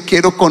ti, yo te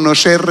quiero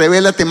conocer,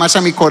 revélate más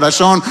a mi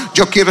corazón.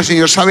 Yo quiero,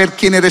 Señor, saber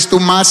quién eres tú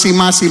más y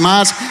más y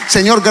más.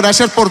 Señor,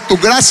 gracias por tu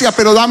gracia,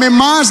 pero dame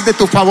más de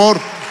tu favor.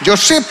 Yo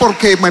sé por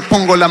qué me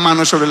pongo la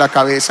mano sobre la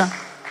cabeza.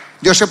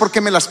 Yo sé por qué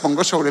me las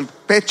pongo sobre el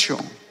pecho.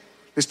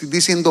 Le estoy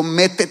diciendo,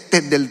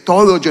 métete del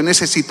todo. Yo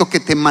necesito que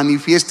te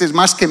manifiestes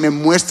más, que me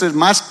muestres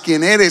más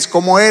quién eres,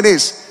 cómo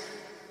eres.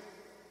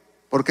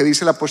 Porque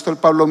dice el apóstol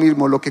Pablo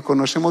mismo, lo que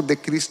conocemos de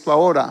Cristo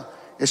ahora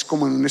es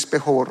como en un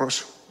espejo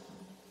borroso.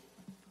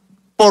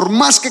 Por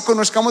más que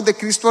conozcamos de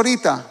Cristo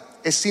ahorita,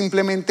 es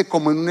simplemente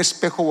como en un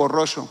espejo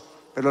borroso.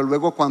 Pero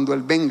luego cuando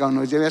Él venga o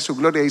nos lleve a su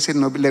gloria, dice,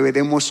 le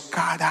veremos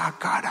cara a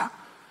cara.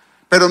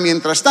 Pero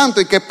mientras tanto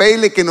hay que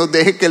pedirle que nos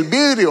deje que el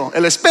vidrio,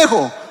 el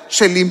espejo,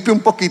 se limpie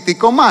un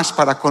poquitico más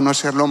para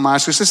conocerlo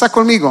más. ¿Usted está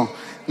conmigo?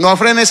 No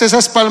frenes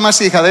esas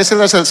palmas, hija,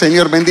 déselas al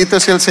Señor. Bendito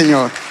sea el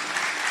Señor.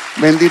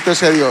 Bendito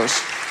sea Dios.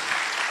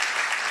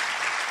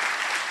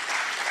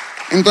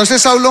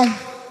 Entonces Saulo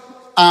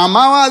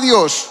amaba a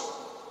Dios,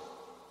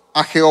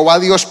 a Jehová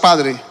Dios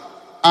Padre.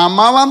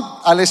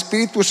 Amaba al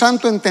Espíritu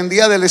Santo,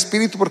 entendía del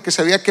Espíritu porque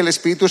sabía que el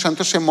Espíritu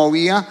Santo se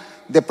movía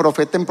de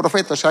profeta en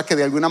profeta, o sea que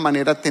de alguna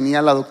manera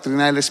tenía la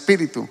doctrina del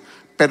Espíritu,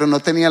 pero no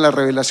tenía la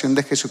revelación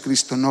de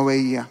Jesucristo, no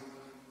veía.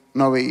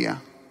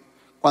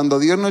 Cuando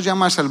Dios nos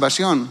llama a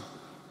salvación,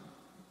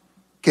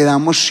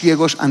 quedamos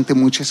ciegos ante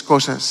muchas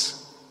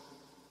cosas,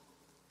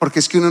 porque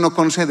es que uno no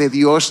conoce de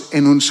Dios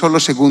en un solo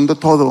segundo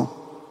todo.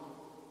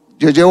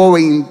 Yo llevo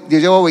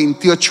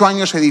 28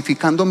 años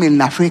edificándome en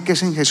la fe que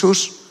es en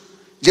Jesús.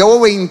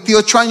 Llevo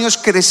 28 años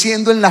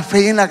creciendo en la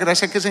fe y en la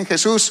gracia que es en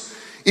Jesús.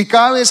 Y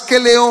cada vez que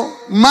leo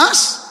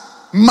más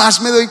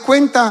me doy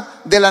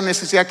cuenta de la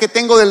necesidad que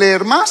tengo de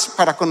leer más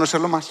para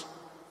conocerlo más.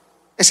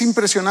 Es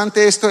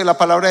impresionante esto de la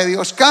palabra de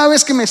Dios. Cada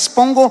vez que me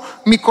expongo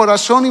mi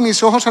corazón y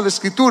mis ojos a la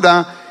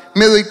Escritura,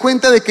 me doy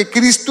cuenta de que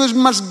Cristo es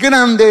más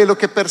grande de lo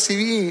que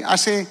percibí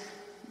hace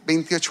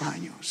 28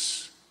 años.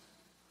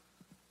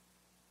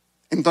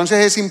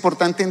 Entonces es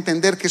importante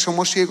entender que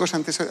somos ciegos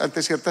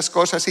ante ciertas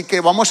cosas y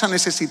que vamos a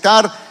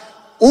necesitar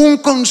un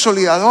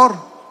consolidador,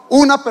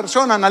 una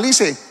persona.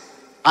 Analice,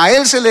 a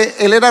él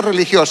él era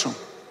religioso,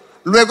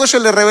 luego se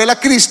le revela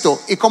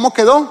Cristo y ¿cómo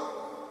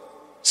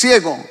quedó?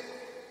 Ciego.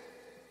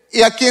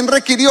 ¿Y a quién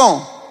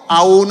requirió?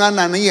 A un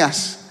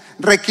Ananías.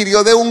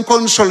 Requirió de un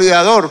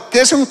consolidador.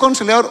 ¿Qué es un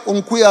consolidador?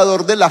 Un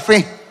cuidador de la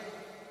fe,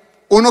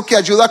 uno que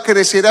ayuda a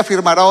crecer y a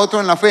afirmar a otro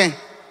en la fe.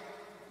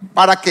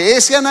 Para que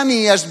ese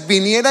Ananías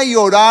viniera y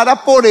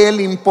orara por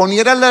él,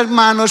 imponiera las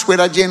manos,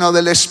 fuera lleno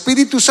del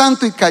Espíritu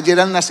Santo y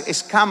cayeran las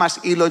escamas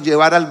y lo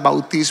llevara al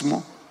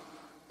bautismo.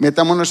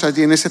 Metámonos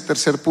allí en ese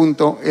tercer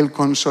punto, el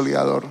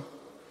consolidador.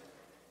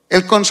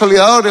 El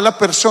consolidador es la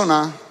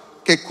persona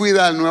que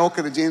cuida al nuevo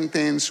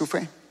creyente en su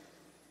fe.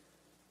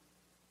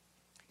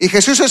 Y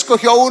Jesús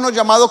escogió a uno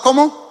llamado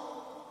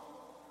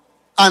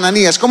 ¿cómo?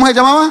 Ananías. ¿Cómo se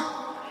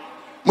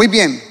llamaba? Muy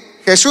bien,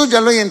 Jesús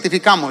ya lo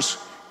identificamos.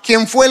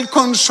 ¿Quién fue el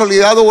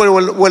consolidado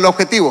o el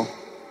objetivo?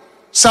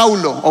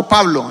 Saulo o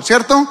Pablo,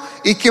 ¿cierto?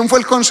 ¿Y quién fue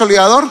el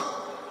consolidador?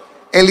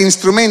 El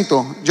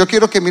instrumento. Yo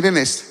quiero que miren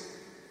esto.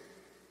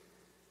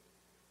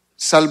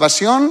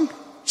 Salvación,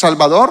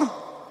 Salvador,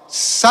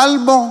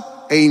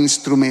 salvo e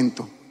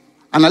instrumento.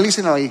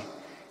 Analícenlo ahí.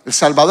 El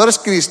Salvador es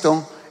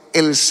Cristo,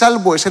 el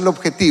salvo es el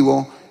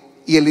objetivo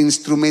y el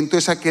instrumento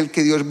es aquel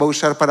que Dios va a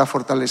usar para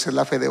fortalecer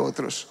la fe de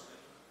otros.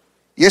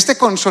 Y este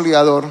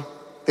consolidador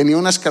tenía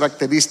unas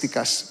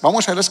características.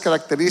 Vamos a ver las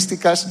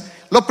características.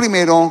 Lo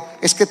primero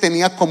es que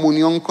tenía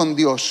comunión con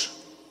Dios.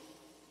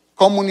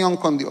 Comunión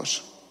con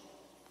Dios.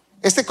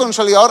 Este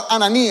consolidador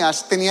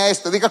Ananías tenía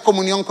esto. Diga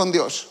comunión con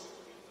Dios.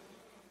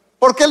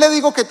 ¿Por qué le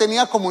digo que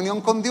tenía comunión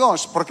con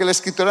Dios? Porque la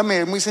escritura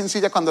me es muy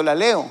sencilla cuando la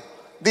leo.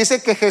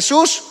 Dice que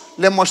Jesús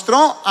le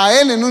mostró a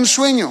él en un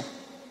sueño.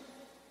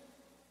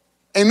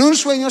 En un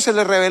sueño se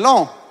le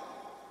reveló.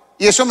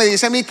 Y eso me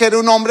dice a mí que era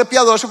un hombre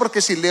piadoso,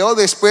 porque si leo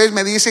después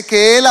me dice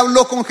que él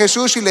habló con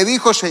Jesús y le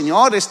dijo: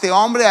 Señor, este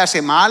hombre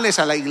hace males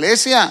a la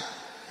iglesia.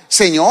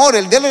 Señor,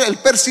 él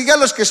persigue a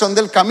los que son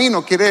del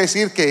camino. Quiere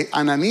decir que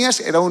Ananías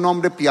era un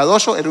hombre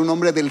piadoso, era un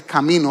hombre del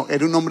camino,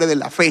 era un hombre de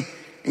la fe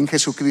en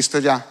Jesucristo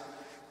ya.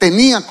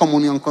 Tenía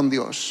comunión con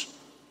Dios.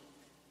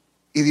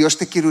 Y Dios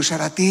te quiere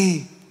usar a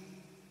ti.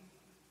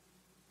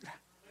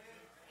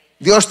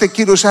 Dios te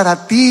quiere usar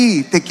a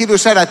ti, te quiere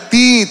usar a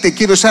ti, te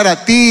quiere usar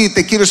a ti,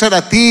 te quiere usar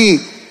a ti,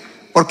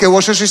 porque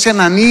vos sos ese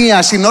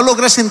Ananías. Si no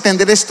logras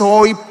entender esto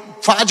hoy,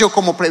 fallo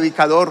como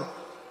predicador.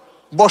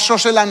 Vos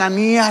sos el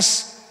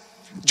Ananías,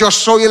 yo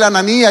soy el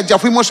Ananías, ya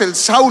fuimos el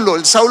Saulo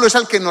es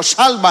el que nos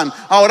salvan.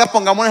 Ahora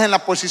pongámonos en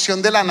la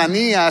posición del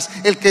Ananías,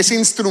 el que es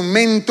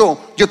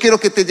instrumento. Yo quiero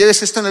que te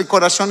lleves esto en el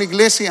corazón,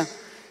 iglesia.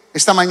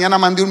 Esta mañana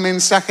mandé un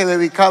mensaje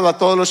dedicado a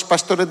todos los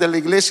pastores de la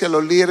iglesia, a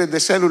los líderes de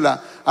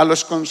célula, a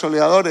los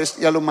consolidadores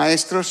y a los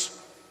maestros.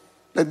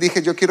 Les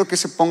dije: yo quiero que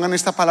se pongan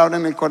esta palabra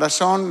en el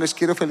corazón. Les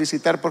quiero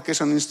felicitar porque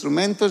son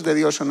instrumentos de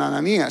Dios, son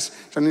Ananías,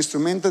 son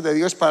instrumentos de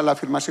Dios para la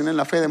afirmación en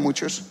la fe de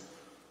muchos.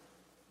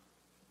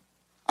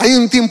 Hay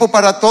un tiempo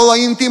para todo,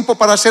 hay un tiempo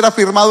para ser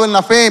afirmado en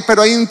la fe,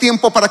 pero hay un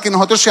tiempo para que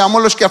nosotros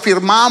seamos los que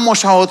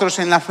afirmamos a otros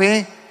en la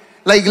fe.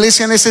 La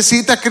iglesia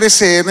necesita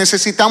crecer,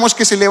 necesitamos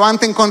que se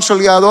levanten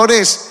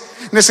consolidadores.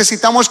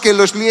 Necesitamos que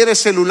los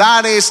líderes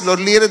celulares, los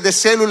líderes de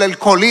célula, el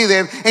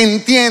colíder,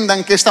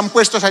 entiendan que están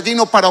puestos allí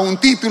no para un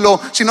título,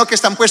 sino que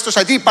están puestos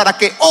allí para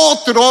que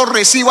otro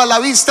reciba la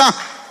vista.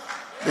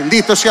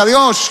 Bendito sea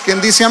Dios. ¿Quién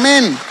dice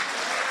amén?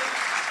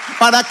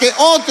 Para que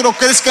otro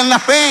crezca en la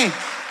fe.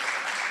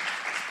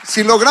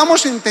 Si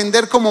logramos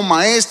entender como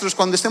maestros,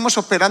 cuando estemos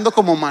operando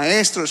como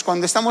maestros,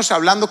 cuando estamos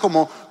hablando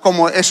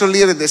como esos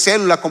líderes de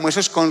célula, como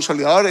esos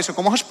consolidadores o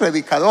como esos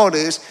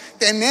predicadores,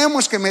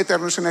 tenemos que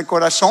meternos en el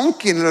corazón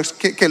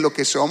que lo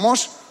que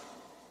somos.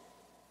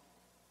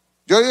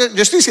 Yo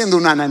estoy siendo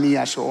un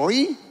Ananías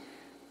hoy,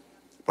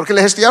 porque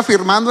les estoy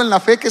afirmando en la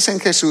fe que es en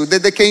Jesús.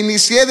 Desde que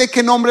inicié, ¿de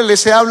qué nombre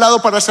les he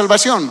hablado para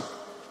salvación?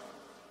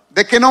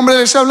 ¿De qué nombre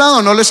les he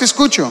hablado? No les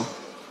escucho.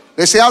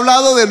 Les he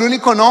hablado del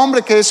único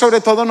nombre que es sobre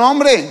todo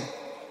nombre.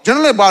 Yo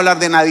no les voy a hablar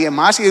de nadie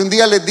más. Y un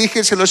día les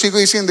dije, se lo sigo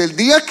diciendo, el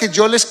día que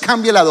yo les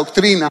cambie la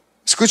doctrina,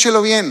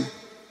 escúchelo bien,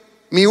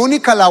 mi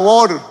única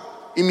labor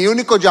y mi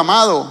único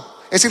llamado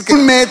es el que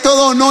un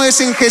método no es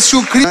en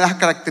Jesucristo. La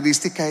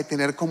característica de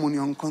tener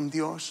comunión con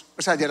Dios.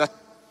 O sea,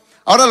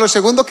 ahora lo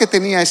segundo que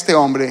tenía este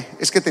hombre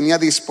es que tenía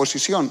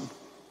disposición.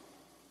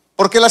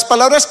 Porque las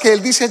palabras que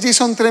él dice allí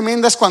son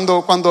tremendas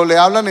cuando le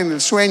hablan en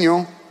el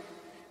sueño.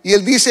 Y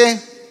él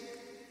dice: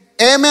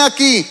 heme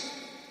aquí.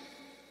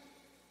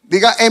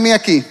 Diga, heme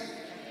aquí.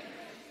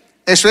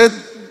 Eso es,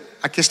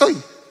 aquí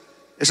estoy.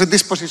 Eso es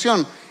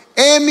disposición.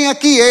 Heme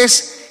aquí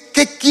es,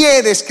 ¿qué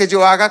quieres que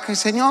yo haga,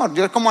 Señor?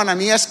 Yo como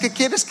Ananías, ¿qué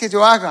quieres que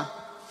yo haga?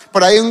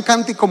 Por ahí hay un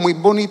cántico muy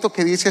bonito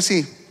que dice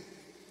así: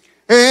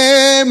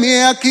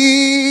 heme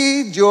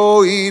aquí,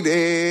 yo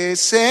iré,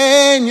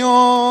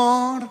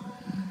 Señor.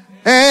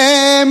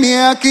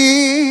 Heme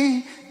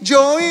aquí,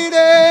 yo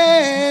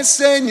iré,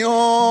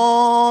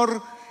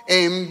 Señor.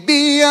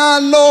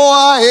 Envíalo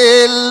a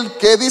Él,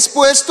 que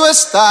dispuesto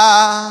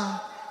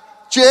está,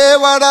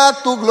 llevará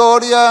tu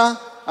gloria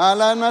a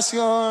la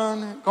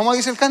nación. ¿Cómo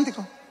dice el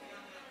cántico?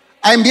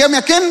 ¿Envíame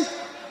a quién?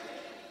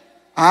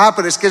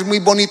 Pero es que es muy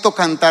bonito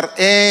cantar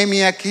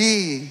heme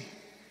aquí.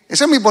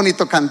 Eso es muy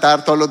bonito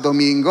cantar todos los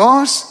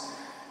domingos.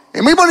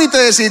 Es muy bonito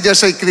decir yo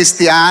soy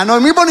cristiano,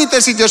 es muy bonito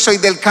decir yo soy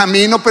del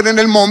camino, pero en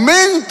el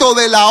momento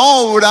de la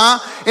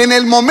obra, en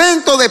el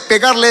momento de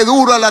pegarle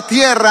duro a la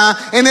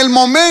tierra, en el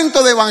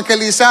momento de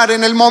evangelizar,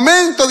 en el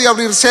momento de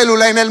abrir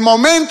célula, en el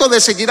momento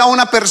de seguir a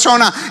una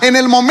persona, en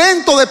el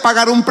momento de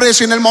pagar un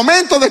precio, en el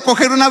momento de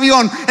coger un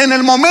avión, en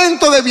el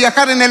momento de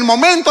viajar, en el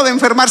momento de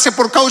enfermarse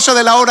por causa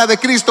de la obra de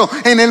Cristo,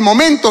 en el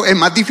momento es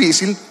más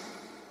difícil.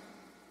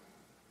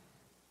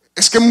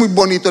 Es que es muy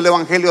bonito el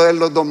evangelio de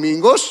los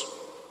domingos.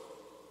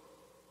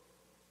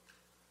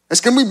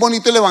 Es que es muy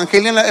bonito el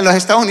evangelio en los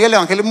Estados Unidos. El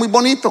evangelio es muy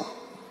bonito,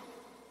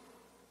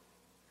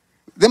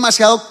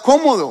 demasiado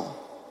cómodo,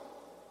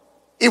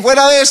 y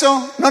fuera de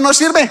eso no nos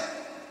sirve.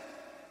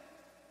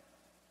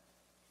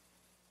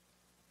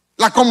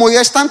 La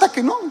comodidad es tanta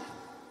que no.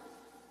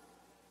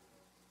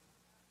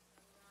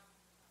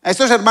 A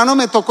estos hermanos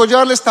me tocó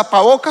llevarles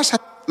tapabocas.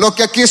 Lo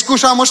que aquí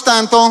escuchamos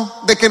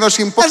tanto de que nos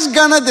importa las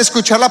ganas de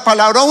escuchar la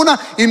palabra a una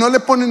y no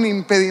le ponen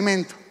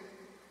impedimento.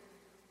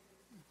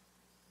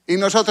 Y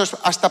nosotros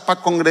hasta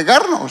para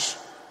congregarnos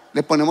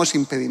le ponemos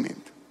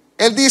impedimento.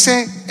 Él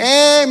dice,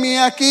 heme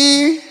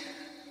aquí.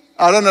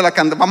 Ahora no la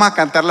cantamos, vamos a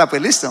cantarla,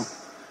 pues listo.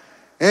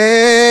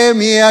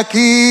 Heme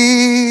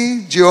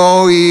aquí,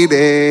 yo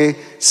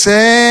iré,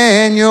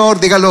 Señor,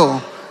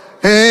 dígalo.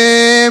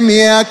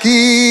 Heme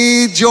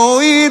aquí,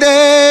 yo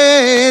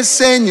iré,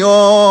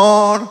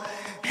 Señor.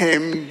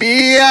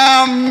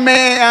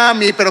 Envíame a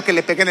mí, pero que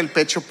le peguen el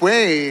pecho,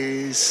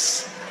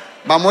 pues.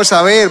 Vamos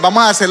a ver,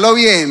 vamos a hacerlo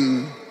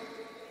bien.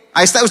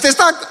 Ahí está, usted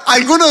está,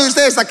 alguno de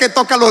ustedes está que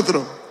toca al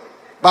otro.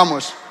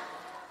 Vamos.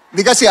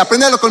 Diga así,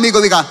 apréndalo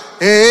conmigo, diga,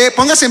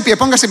 póngase en pie,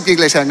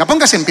 iglesia, venga,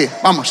 póngase en pie,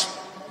 vamos.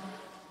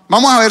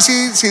 Vamos a ver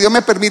si Dios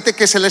me permite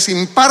que se les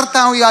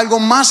imparta hoy algo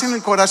más en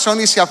el corazón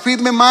y se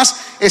afirme más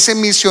ese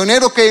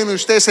misionero que hay en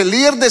usted, ese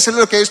líder de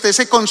célula que hay en usted,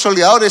 ese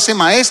consolidador, ese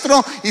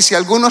maestro, y si a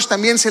algunos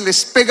también se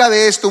les pega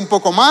de esto un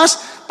poco más,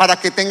 para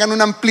que tengan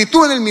una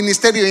amplitud en el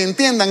ministerio y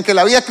entiendan que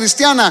la vida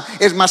cristiana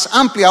es más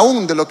amplia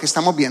aún de lo que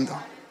estamos viendo.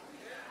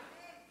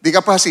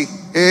 Diga pues así,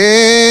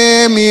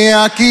 heme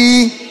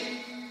aquí.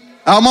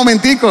 Un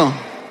momentico,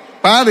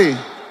 pare.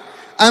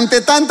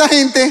 Ante tanta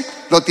gente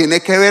lo tiene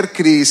que ver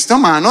Cristo,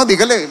 mano.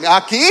 Dígale,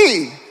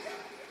 aquí.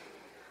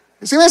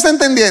 ¿Sí me está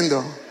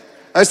entendiendo?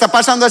 Está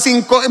pasando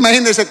así,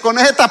 imagínense, con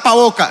ese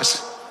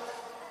tapabocas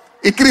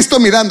y Cristo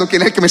mirando.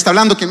 ¿Quién es el que me está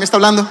hablando? ¿Quién me está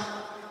hablando?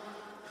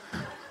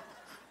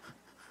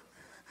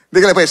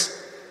 Dígale pues,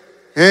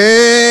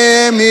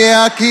 heme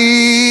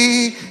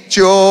aquí,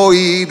 yo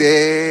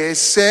iré,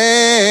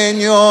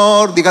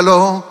 Señor.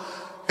 Dígalo.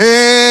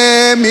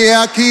 Heme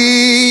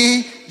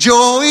aquí,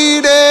 yo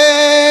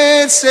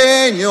iré,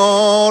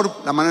 Señor.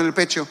 La mano en el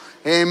pecho.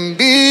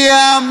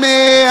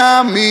 Envíame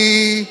a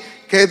mí,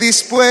 que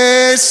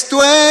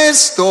dispuesto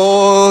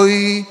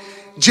estoy.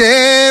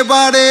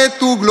 Llevaré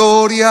tu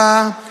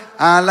gloria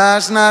a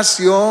las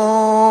naciones.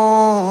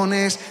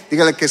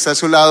 Dígale que está a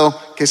su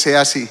lado, que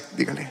sea así.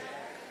 Dígale.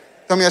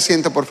 Tome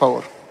asiento, por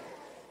favor.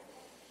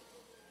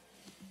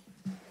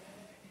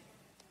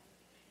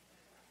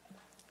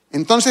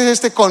 Entonces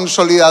este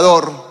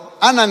consolidador,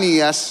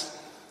 Ananías,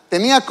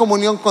 tenía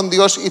comunión con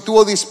Dios y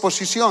tuvo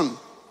disposición.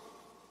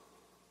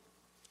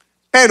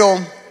 Pero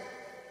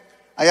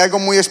hay algo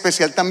muy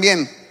especial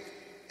también.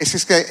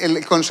 Es que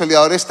el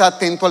consolidador está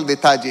atento al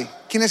detalle.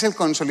 ¿Quién es el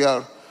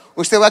consolidador?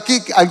 Usted va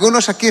aquí,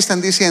 algunos aquí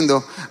están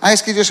diciendo,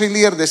 es que yo soy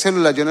líder de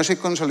célula, yo no soy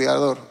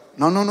consolidador.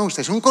 No,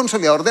 usted es un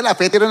consolidador de la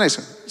fe, ¿tienen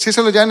eso? Sí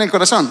se lo lleva en el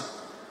corazón.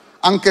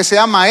 Aunque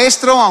sea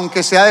maestro,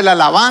 aunque sea de la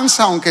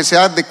alabanza, aunque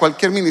sea de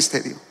cualquier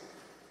ministerio.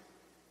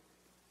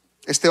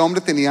 Este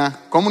hombre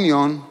tenía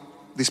comunión,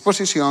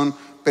 disposición,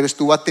 pero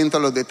estuvo atento a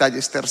los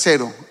detalles.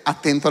 Tercero,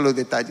 atento a los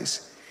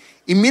detalles.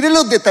 Y mire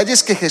los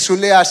detalles que Jesús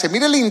le hace.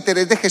 Mire el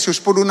interés de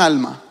Jesús por un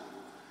alma.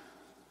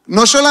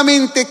 No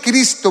solamente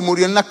Cristo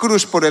murió en la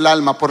cruz por el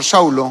alma, por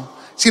Saulo,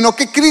 sino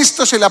que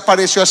Cristo se le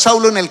apareció a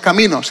Saulo en el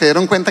camino. Se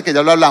dieron cuenta que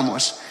ya lo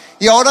hablamos.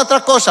 Y ahora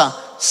otra cosa,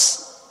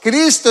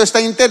 Cristo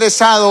está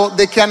interesado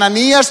de que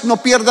Ananías no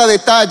pierda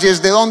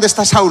detalles de dónde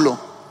está Saulo.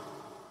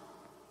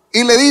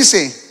 Y le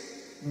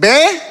dice,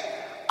 ve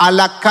a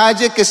la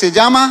calle que se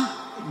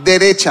llama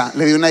derecha.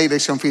 Le dio una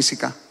dirección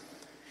física.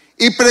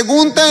 Y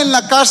pregunta en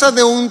la casa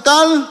de un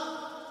tal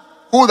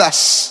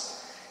Judas.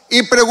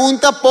 Y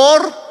pregunta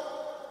por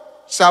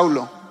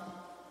Saulo.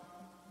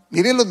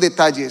 Miren los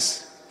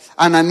detalles.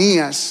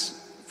 Ananías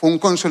fue un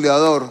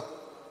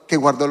consolidador que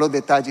guardó los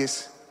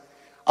detalles.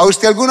 ¿A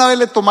usted alguna vez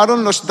le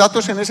tomaron los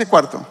datos en ese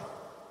cuarto?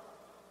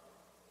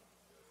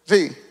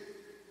 Sí.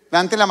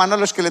 Levanten la mano a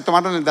los que le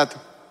tomaron el dato.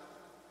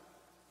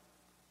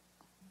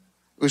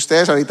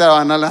 Ustedes ahorita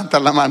van a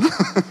levantar la mano.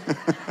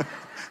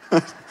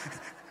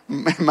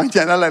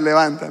 Mañana la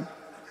levantan.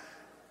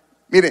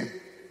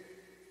 Miren,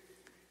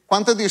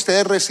 ¿cuántos de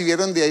ustedes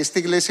recibieron de esta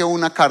iglesia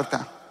una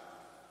carta?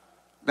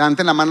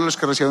 Levanten la mano los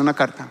que recibieron una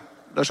carta.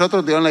 Los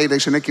otros dieron la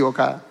dirección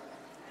equivocada.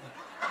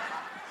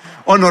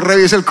 O no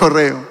revise el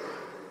correo.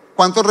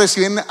 ¿Cuántos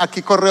reciben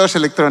aquí correos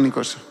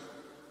electrónicos?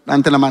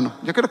 Levanten la mano.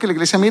 Yo quiero que la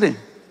iglesia mire.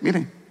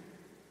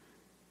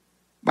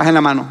 Bajen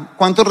la mano.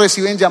 ¿Cuántos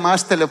reciben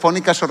llamadas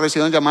telefónicas o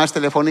recibieron llamadas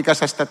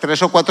telefónicas hasta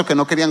 3 o 4 que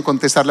no querían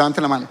contestar?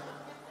 Levanten la mano.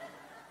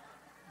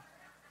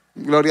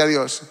 Gloria a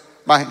Dios.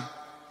 Bajen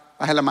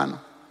la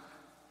mano.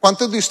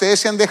 ¿Cuántos de ustedes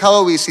se han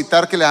dejado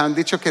visitar, que les han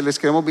dicho que les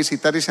queremos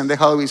visitar y se han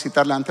dejado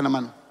visitar? Levanten la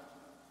mano.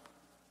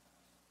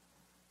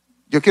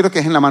 Yo quiero que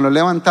dejen la mano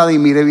levantada y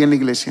mire bien la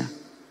iglesia.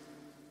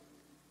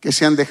 Que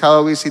se han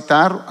dejado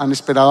visitar, han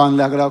esperado, han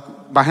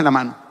logrado. Bajen la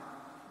mano.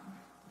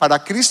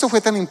 Para Cristo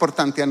fue tan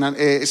importante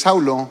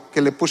Saulo,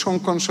 que le puso un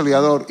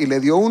consolidador y le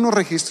dio unos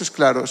registros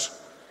claros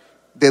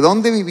de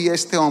dónde vivía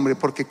este hombre,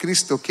 porque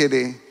Cristo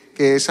quiere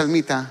que esa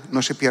almita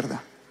no se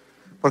pierda.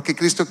 Porque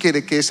Cristo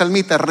quiere que esa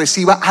almita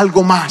reciba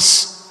algo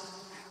más.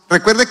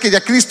 Recuerde que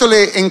ya Cristo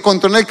le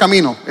encontró en el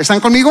camino. ¿Están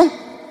conmigo?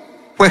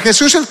 Pues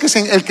Jesús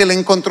el que le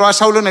encontró a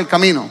Saulo en el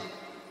camino.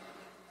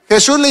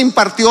 Jesús le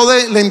impartió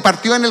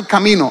en el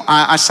camino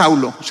a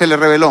Saulo, se le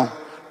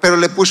reveló. Pero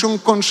le puso un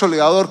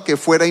consolidador que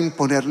fuera a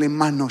imponerle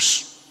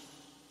manos.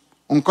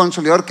 Un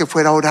consolidador que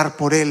fuera a orar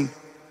por él.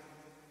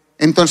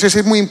 Entonces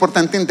es muy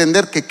importante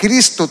entender que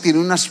Cristo tiene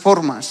unas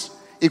formas.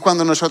 Y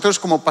cuando nosotros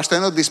como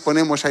pastores nos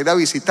disponemos a ir a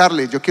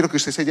visitarle, yo quiero que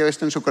usted se lleve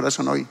esto en su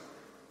corazón hoy.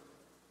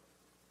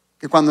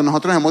 Que cuando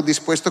nosotros nos hemos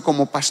dispuesto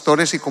como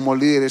pastores y como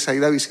líderes a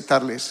ir a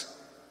visitarles,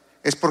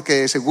 es porque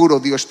de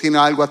seguro Dios tiene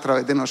algo a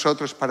través de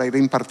nosotros para ir a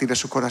impartir a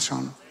su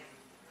corazón.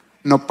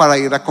 No para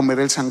ir a comer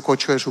el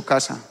sancocho de su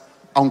casa,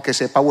 aunque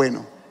sepa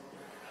bueno.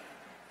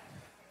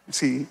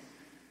 Sí,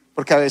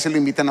 porque a veces le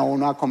invitan a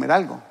uno a comer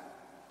algo,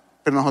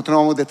 pero nosotros no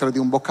vamos detrás de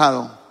un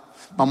bocado.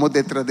 Vamos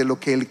detrás de lo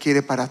que Él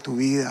quiere para tu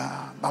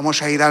vida.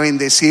 Vamos a ir a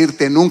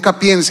bendecirte. Nunca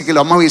piense que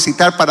lo vamos a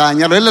visitar para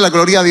dañarle la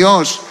gloria a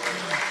Dios.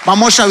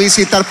 Vamos a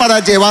visitar para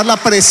llevar la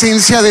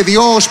presencia de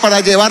Dios, para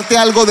llevarte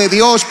algo de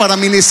Dios, para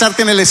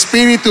ministrarte en el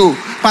Espíritu,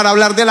 para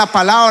hablar de la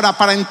palabra,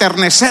 para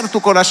enternecer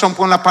tu corazón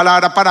con la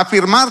palabra, para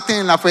afirmarte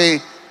en la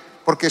fe.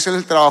 Porque ese es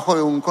el trabajo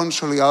de un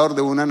consolidador,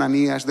 de un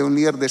Ananías, de un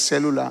líder de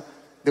célula,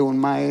 de un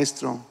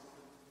maestro,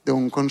 de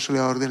un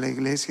consolidador de la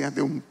iglesia,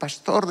 de un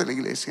pastor de la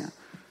iglesia.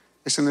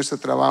 Ese es nuestro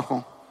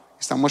trabajo.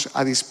 Estamos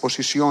a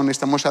disposición,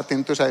 estamos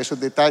atentos a esos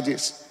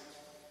detalles.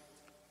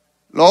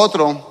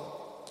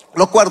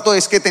 Lo cuarto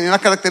es que tenía una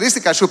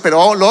característica: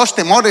 superó los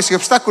temores y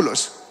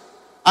obstáculos.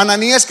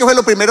 Ananías, ¿qué fue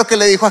lo primero que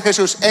le dijo a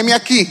Jesús? Heme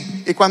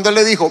aquí. Y cuando él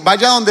le dijo,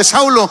 vaya donde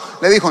Saulo,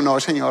 le dijo, no,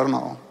 Señor,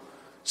 no.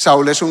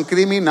 Saulo es un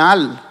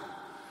criminal.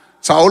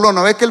 Saulo,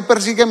 ¿no ve que él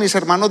persigue a mis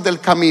hermanos del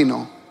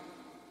camino?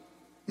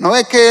 ¿No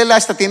ve que él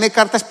hasta tiene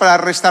cartas para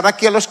arrestar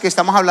aquí a los que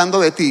estamos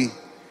hablando de ti?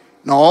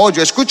 No, yo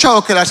he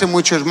escuchado que él hace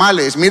muchos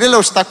males. Mire el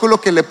obstáculo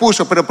que le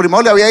puso. Pero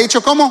primero le había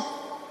dicho, ¿cómo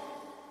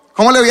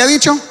le había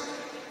dicho?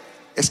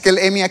 Es que el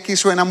heme aquí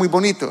suena muy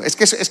bonito. Es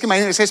que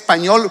imagínense,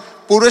 español,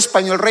 puro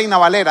español Reina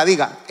Valera.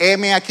 Diga,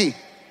 heme aquí.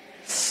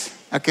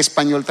 ¿A qué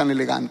español tan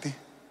elegante?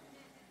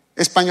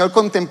 Español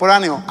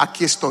contemporáneo,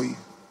 aquí estoy.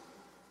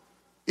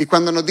 Y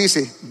cuando nos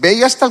dice,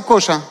 veías tal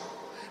cosa,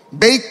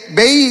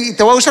 Ve y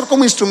te voy a usar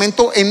como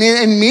instrumento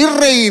en mi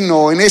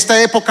reino, en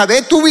esta época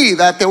de tu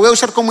vida, te voy a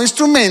usar como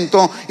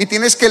instrumento y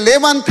tienes que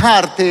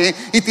levantarte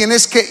y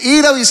tienes que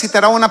ir a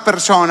visitar a una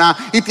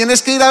persona y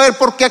tienes que ir a ver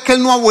por qué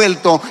aquel no ha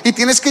vuelto y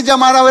tienes que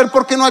llamar a ver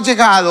por qué no ha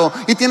llegado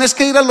y tienes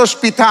que ir al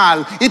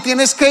hospital y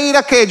tienes que ir a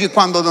aquello. Y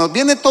cuando nos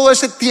viene todo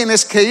ese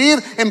tienes que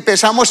ir,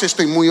 empezamos: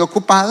 estoy muy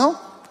ocupado,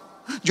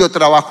 yo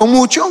trabajo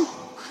mucho,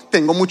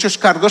 tengo muchos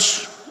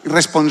cargos y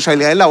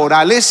responsabilidades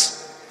laborales.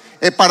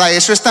 Para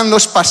eso están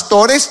los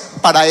pastores,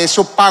 para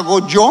eso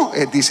pago yo,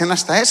 dicen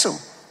hasta eso.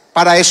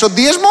 Para eso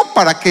diezmo,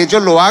 para que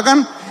ellos lo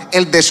hagan.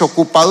 El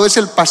desocupado es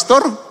el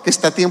pastor que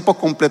está a tiempo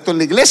completo en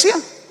la iglesia.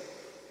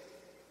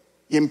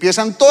 Y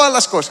empiezan todas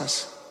las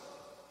cosas.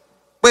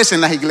 Pues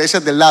en las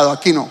iglesias del lado,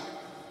 aquí no.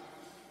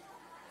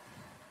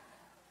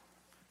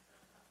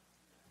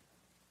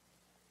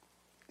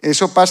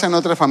 Eso pasa en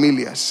otras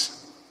familias.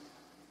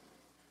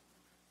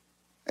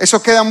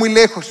 Eso queda muy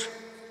lejos.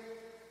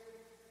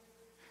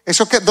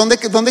 Eso que, ¿dónde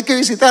hay que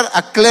visitar?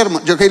 A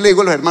Clermont. Yo que le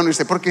digo a los hermanos: ¿y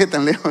usted por qué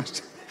tan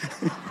lejos?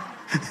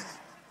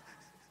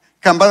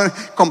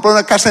 Compró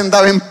una casa en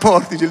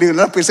Davenport. Y yo le digo: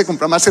 no la pudiese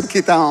comprar más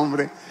cerquita,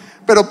 hombre.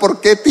 Pero ¿para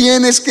qué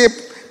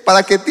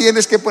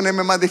tienes que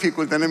ponerme más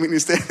dificultad en el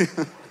ministerio?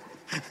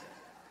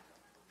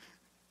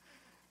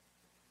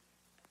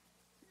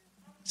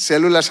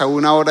 Células a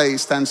 1 hora de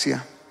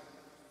distancia.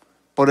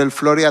 Por el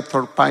Florida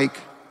Turnpike.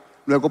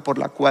 Luego por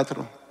la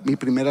 4. Mi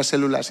primera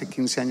célula hace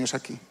 15 años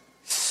aquí.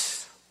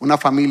 Una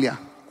familia,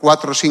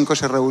 4 o 5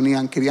 se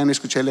reunían, querían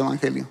escuchar el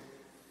evangelio.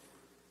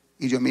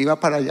 Y yo me iba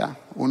para allá,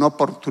 una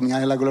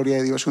oportunidad de la gloria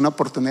de Dios, una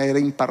oportunidad de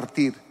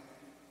impartir.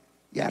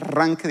 Y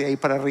arranque de ahí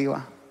para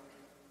arriba.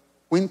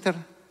 Winter,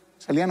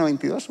 salía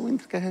 92,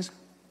 Winter, ¿qué es eso?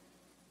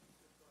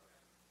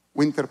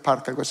 Winter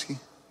Park, algo así.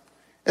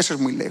 Eso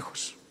es muy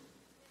lejos.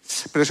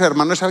 Pero esos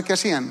hermanos, ¿saben qué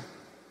hacían?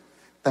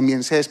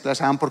 También se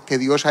desplazaban porque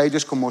Dios a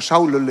ellos, como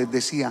Saulo, les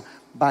decía: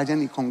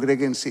 vayan y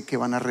congréguense, que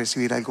van a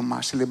recibir algo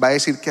más. Se les va a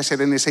decir qué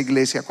hacer en esa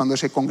iglesia. Cuando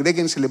se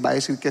congreguen se les va a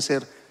decir qué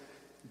hacer.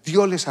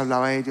 Dios les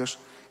hablaba a ellos.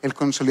 El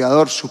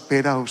consolidador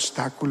supera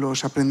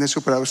obstáculos, aprende a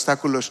superar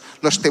obstáculos,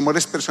 los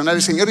temores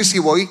personales. Señor, ¿y si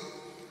voy?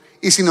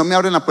 ¿Y si no me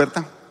abren la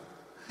puerta?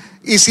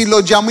 ¿Y si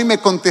lo llamo y me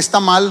contesta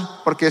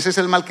mal? Porque ese es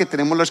el mal que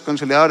tenemos los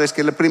consolidadores,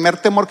 que el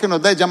primer temor que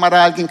nos da es llamar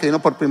a alguien que vino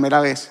por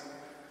primera vez.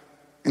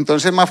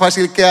 Entonces más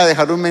fácil queda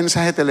dejar un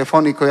mensaje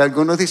telefónico. Y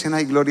algunos dicen: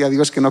 ay, gloria a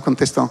Dios que no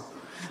contestó.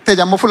 Te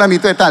llamó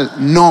fulanito de tal.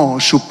 No,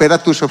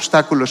 supera tus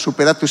obstáculos,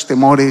 supera tus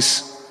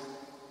temores.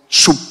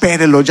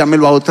 Supérelo,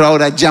 llámelo a otra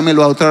hora,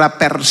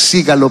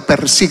 persígalo,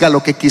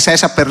 que quizá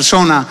esa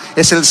persona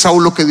es el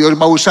Saulo que Dios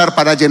va a usar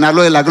para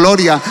llenarlo de la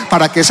gloria,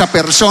 para que esa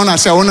persona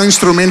sea un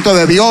instrumento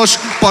de Dios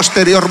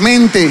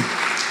posteriormente.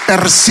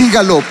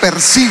 Persígalo.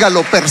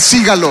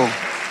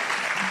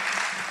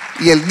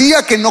 Y el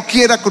día que no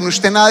quiera con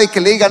usted nada y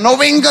que le diga: no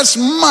vengas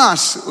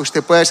más,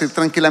 usted puede decir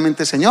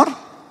tranquilamente: Señor,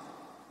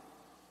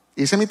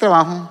 hice mi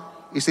trabajo.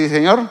 Y si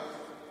Señor,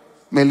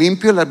 me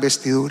limpio las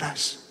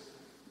vestiduras.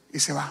 Y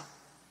se va.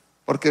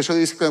 Porque eso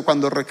dice que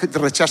cuando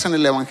rechazan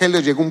el evangelio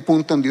llega un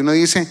punto donde uno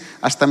dice: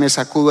 hasta me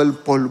sacudo el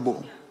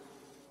polvo.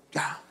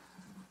 Ya.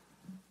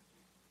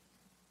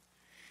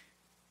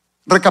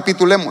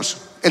 Recapitulemos.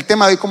 El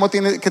tema de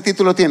hoy, ¿qué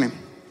título tiene?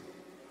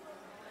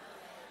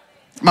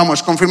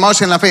 Vamos,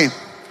 confirmados en la fe.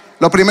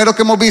 Lo primero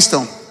que hemos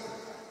visto: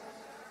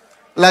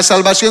 la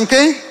salvación,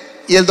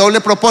 ¿qué? Y el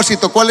doble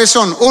propósito. ¿Cuáles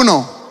son?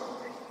 1,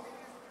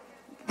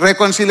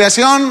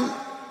 reconciliación.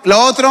 Lo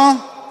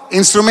otro,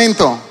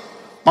 instrumento.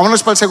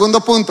 Vámonos para el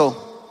segundo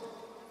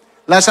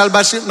punto. La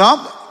salvación,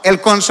 no,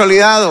 el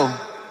consolidado.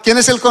 ¿Quién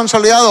es el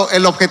consolidado?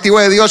 El objetivo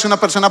de Dios, una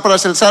persona para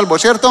ser salvo,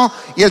 ¿cierto?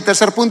 Y el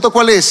tercer punto,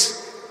 ¿cuál es?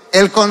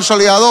 El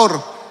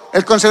consolidador.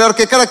 El consolidador,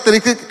 ¿qué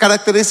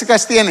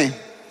características tiene?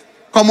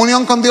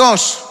 Comunión con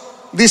Dios,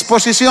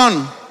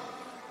 disposición,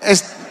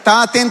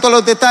 está atento a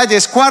los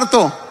detalles.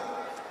 4,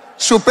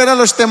 supera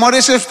los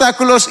temores y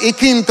obstáculos. Y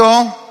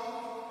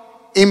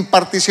 5,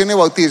 impartición y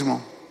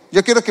bautismo.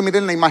 Yo quiero que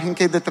miren la imagen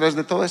que hay detrás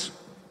de todo eso.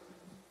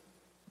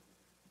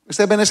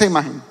 ¿Ustedes ven esa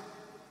imagen?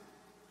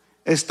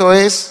 Esto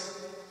es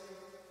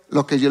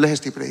lo que yo les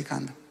estoy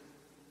predicando.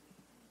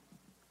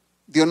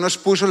 Dios nos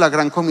puso la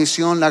gran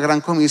comisión. ¿No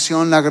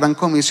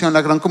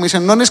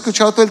han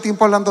escuchado todo el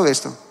tiempo hablando de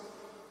esto?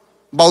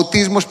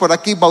 Bautismos por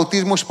aquí,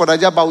 bautismos por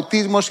allá,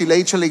 bautismos. Y le he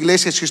dicho a la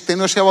iglesia: si usted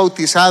no se ha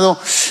bautizado,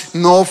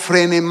 no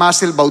frene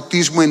más el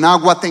bautismo en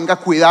agua. Tenga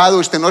cuidado,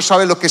 usted no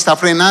sabe lo que está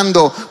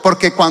frenando.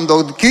 Porque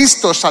cuando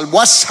Cristo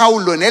salvó a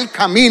Saulo en el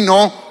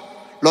camino,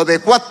 lo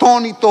dejó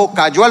atónito,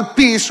 cayó al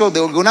piso,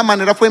 de alguna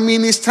manera fue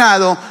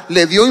ministrado,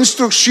 le dio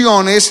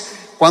instrucciones.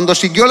 Cuando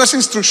siguió las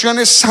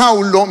instrucciones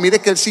Saulo, mire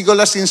que él siguió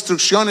las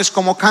instrucciones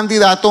como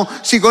candidato,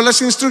 siguió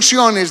las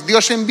instrucciones.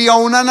 Dios envía a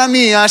un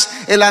Ananías,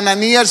 el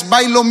Ananías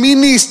va y lo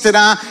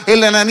ministra,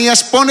 el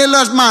Ananías pone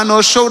las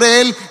manos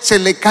sobre él, se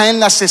le caen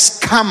las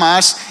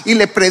escamas y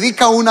le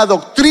predica una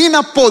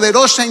doctrina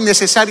poderosa y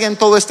necesaria en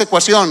toda esta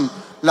ecuación: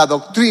 la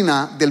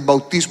doctrina del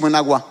bautismo en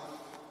agua.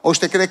 ¿O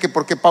usted cree que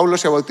porque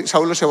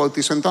Saulo se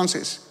bautizó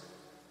entonces?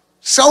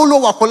 Saulo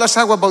bajó las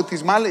aguas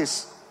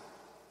bautismales,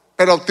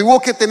 Pero tuvo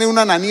que tener un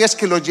Ananías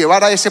que lo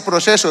llevara a ese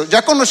proceso.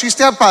 Ya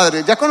conociste al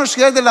Padre, ya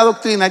conocías de la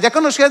doctrina, ya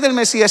conocías del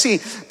Mesías,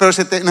 sí, pero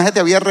no se te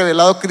había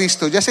revelado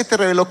Cristo. Ya se te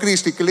reveló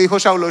Cristo. ¿Y qué le dijo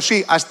Saulo?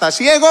 Sí, hasta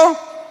ciego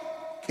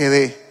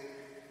quedé.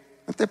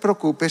 No te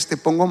preocupes, te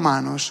pongo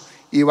manos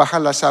y baja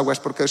las aguas,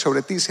 porque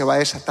sobre ti se va a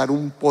desatar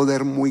un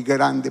poder muy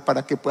grande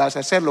para que puedas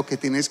hacer lo que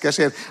tienes que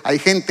hacer. Hay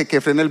gente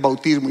que frena el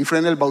bautismo y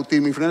frena el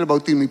bautismo y frena el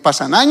bautismo y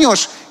pasan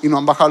años y no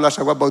han bajado las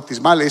aguas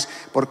bautismales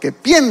porque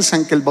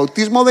piensan que el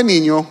bautismo de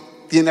niño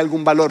tiene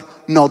algún valor.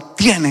 No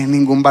tiene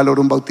ningún valor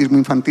un bautismo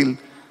infantil.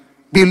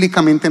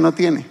 Bíblicamente no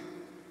tiene.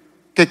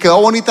 ¿Que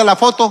quedó bonita la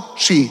foto?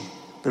 Sí.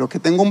 Pero que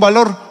tenga un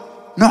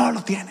valor, no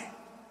lo tiene.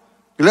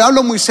 Yo le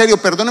hablo muy serio,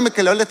 perdóneme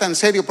que le hable tan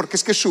serio, porque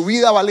es que su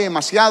vida vale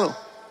demasiado.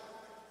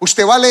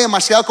 Usted vale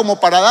demasiado como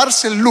para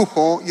darse el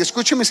lujo, y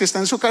escúcheme, si está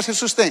en su casa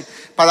es usted,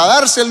 para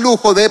darse el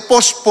lujo de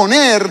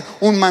posponer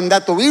un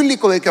mandato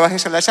bíblico de que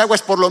bajes a las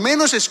aguas. Por lo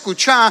menos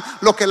escucha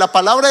lo que la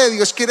palabra de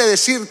Dios quiere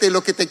decirte,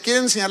 lo que te quiere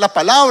enseñar la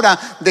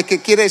palabra de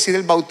qué quiere decir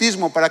el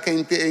bautismo, para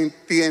que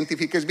te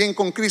identifiques bien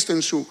con Cristo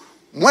en su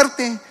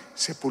muerte,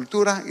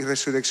 sepultura y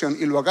resurrección,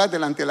 y lo hagas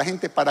delante de la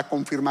gente para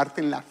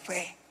confirmarte en la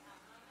fe.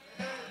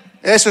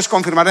 Eso es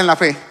confirmar en la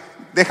fe.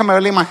 Déjame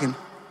ver la imagen.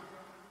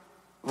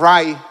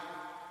 Ray,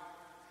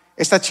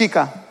 esta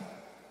chica,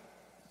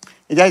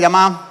 ella se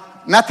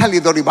llama Natalie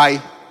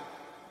Doribay.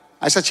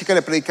 A esa chica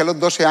le prediqué a los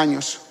 12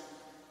 años.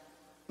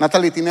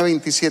 Natalie tiene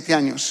 27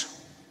 años.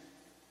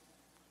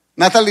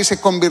 Natalie se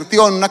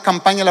convirtió en una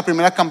campaña, la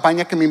primera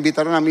campaña que me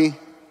invitaron a mí,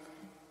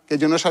 que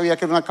yo no sabía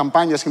que era una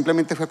campaña,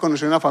 simplemente fue a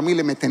conocer una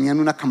familia y me tenían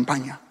una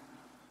campaña.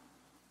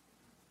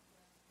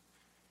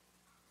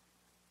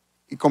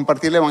 Y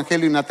compartí el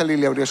evangelio y Natalie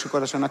le abrió su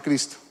corazón a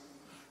Cristo.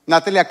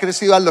 Natalie ha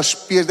crecido a los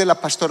pies de la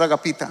pastora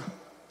Agapita.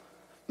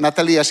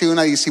 Natalie ha sido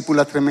una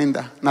discípula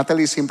tremenda.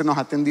 Natalie siempre nos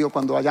ha atendido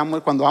cuando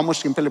vamos,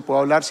 siempre le puedo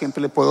hablar,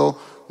 siempre le puedo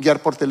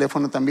guiar por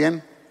teléfono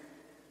también.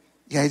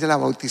 Y a ella la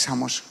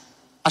bautizamos.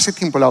 Hace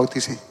tiempo la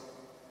bauticé.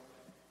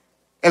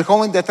 El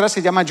joven de atrás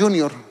se llama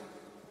Junior.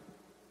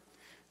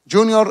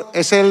 Junior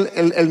es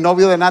el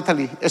novio de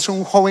Natalie. Es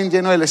un joven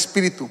lleno del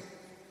Espíritu.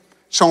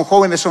 Son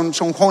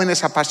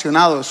jóvenes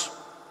apasionados.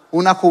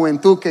 Una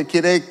juventud que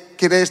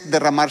quiere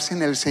derramarse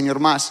en el Señor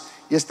más.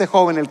 Y este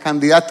joven, el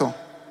candidato,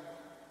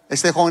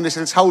 este joven es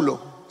el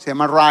Saulo, se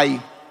llama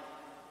Ray.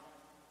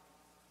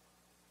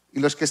 Y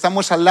los que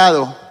estamos al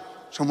lado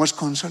somos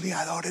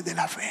consolidadores de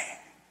la fe.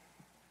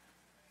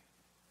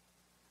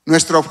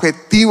 Nuestro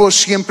objetivo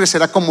siempre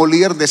será, como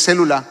líder de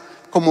célula,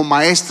 como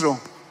maestro,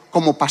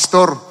 como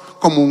pastor,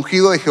 como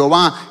ungido de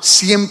Jehová,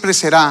 siempre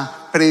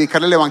será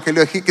predicar el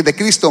evangelio de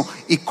Cristo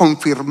y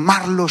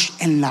confirmarlos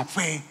en la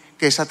fe,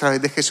 que es a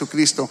través de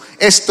Jesucristo.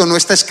 Esto no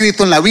está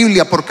escrito en la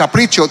Biblia por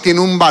capricho, tiene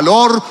un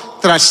valor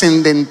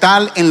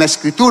trascendental en la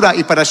Escritura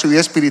y para su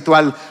vida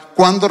espiritual.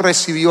 ¿Cuándo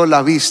recibió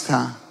la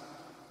vista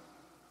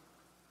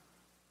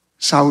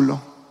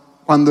Saulo?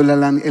 Cuando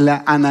el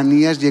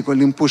Ananías llegó,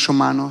 le impuso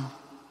mano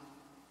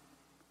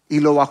y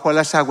lo bajó a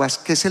las aguas.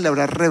 ¿Qué se le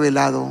habrá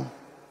revelado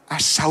a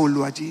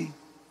Saulo allí?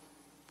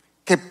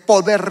 ¿Qué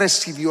poder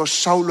recibió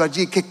Saulo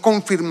allí? ¿Qué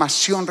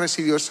confirmación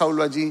recibió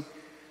Saulo allí?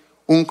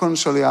 Un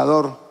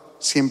consolidador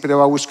siempre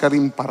va a buscar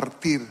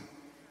impartir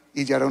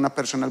y llevar a una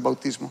persona al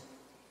bautismo.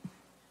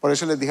 Por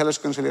eso les dije a los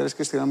consolidadores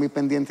que estuvieran muy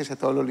pendientes, a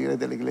todos los líderes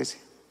de la iglesia.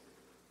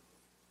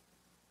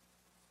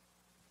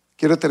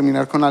 Quiero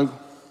terminar con algo.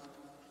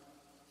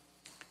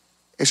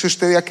 ¿Es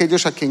usted de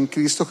aquellos a quien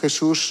Cristo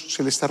Jesús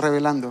se le está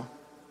revelando?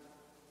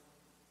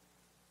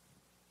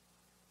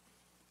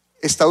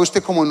 ¿Está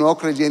usted como nuevo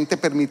creyente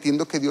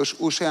permitiendo que Dios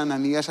use a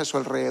Ananías a su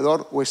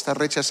alrededor o está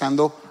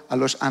rechazando a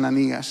los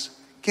Ananías?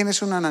 ¿Quién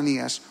es un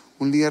Ananías?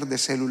 Un líder de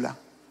célula.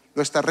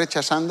 ¿Lo estás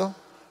rechazando?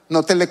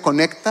 ¿No te le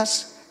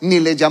conectas? ¿Ni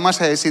le llamas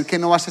a decir que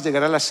no vas a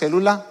llegar a la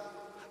célula?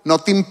 ¿No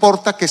te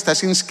importa que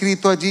estás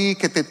inscrito allí,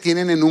 que te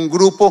tienen en un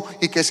grupo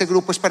y que ese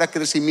grupo es para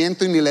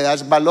crecimiento y ni le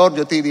das valor?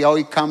 Yo te diría,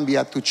 hoy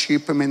cambia tu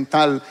chip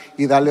mental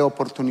y dale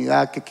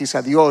oportunidad, que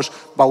quizá Dios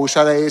va a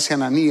usar a ese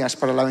Ananías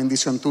para la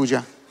bendición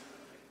tuya.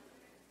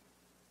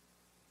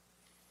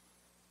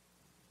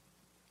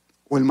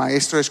 O el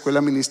maestro de escuela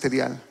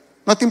ministerial.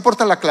 ¿No te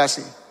importa la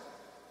clase?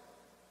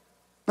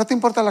 No te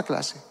importa la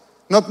clase.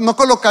 No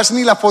colocas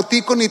ni la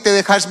fotico ni te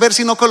dejas ver,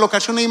 sino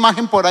colocas una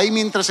imagen por ahí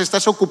mientras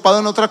estás ocupado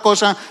en otra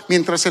cosa,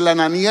 mientras el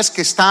Ananías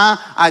que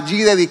está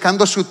allí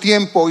dedicando su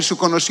tiempo y su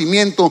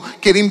conocimiento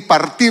quiere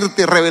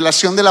impartirte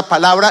revelación de la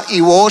palabra y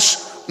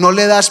vos no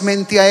le das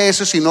mente a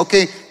eso, sino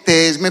que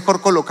te es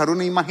mejor colocar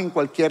una imagen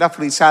cualquiera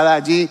frisada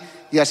allí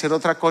y hacer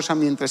otra cosa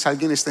mientras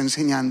alguien está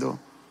enseñando.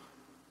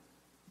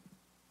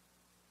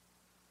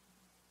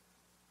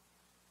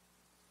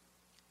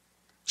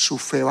 Su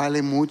fe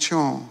vale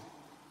mucho.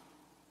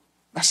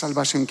 La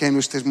salvación que hay en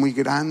usted es muy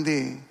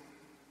grande.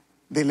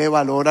 Dele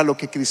valor a lo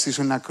que Cristo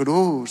hizo en la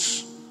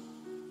cruz.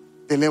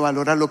 Dele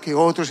valor a lo que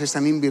otros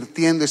están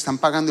invirtiendo, están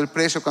pagando el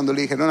precio. Cuando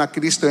le dijeron a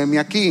Cristo, heme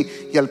aquí,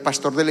 y al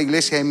pastor de la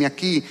iglesia, heme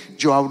aquí,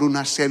 yo abro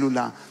una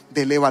célula.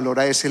 Dele valor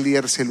a ese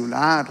líder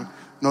celular.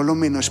 No lo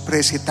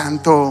menosprecie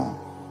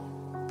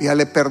tanto.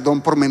 Pídale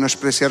perdón por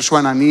menospreciar su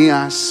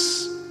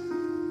Ananías.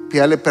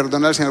 Pídale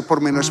perdón al Señor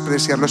por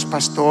menospreciar los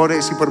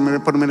pastores y por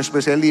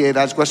menospreciar el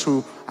liderazgo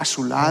a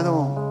su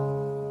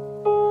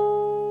lado.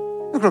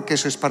 Yo creo que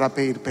eso es para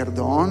pedir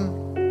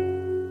perdón.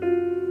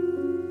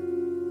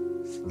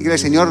 Dígale: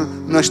 Señor,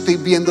 no estoy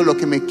viendo lo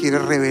que me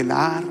quieres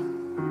revelar,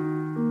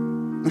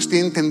 no estoy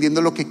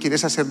entendiendo lo que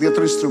quieres hacer de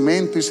otro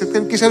instrumento. Y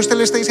quizá usted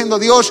le está diciendo: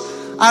 Dios,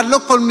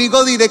 hazlo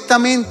conmigo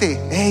directamente.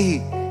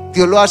 Hey,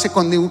 Dios lo hace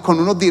con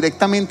uno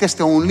directamente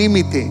hasta un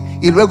límite,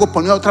 y luego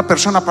pone a otra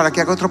persona para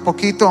que haga otro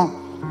poquito.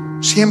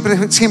 Siempre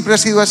ha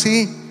sido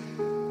así.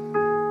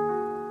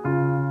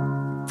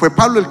 Fue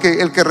Pablo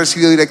el que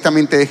recibió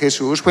directamente de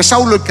Jesús. Fue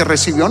Saulo el que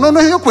recibió. No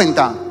se dio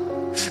cuenta.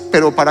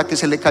 Pero para que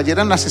se le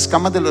cayeran las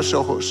escamas de los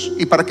ojos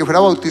y para que fuera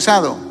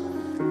bautizado,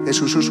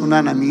 Jesús usó un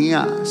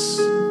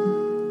Ananías.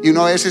 Y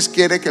uno a veces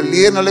quiere que el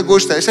líder no le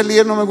gusta. Ese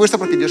líder no me gusta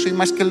porque yo soy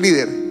más que el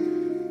líder.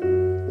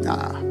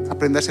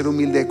 Aprenda a ser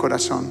humilde de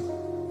corazón,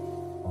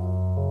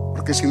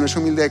 porque si no es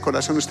humilde de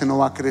corazón, usted no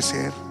va a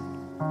crecer.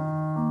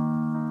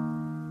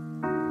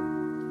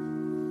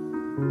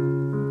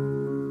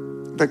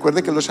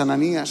 Recuerde que los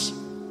Ananías,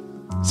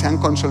 sean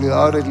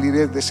consolidadores,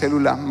 líderes de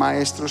célula,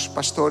 maestros,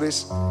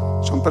 pastores,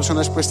 son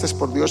personas puestas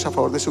por Dios a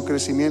favor de su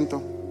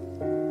crecimiento.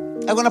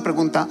 Hago una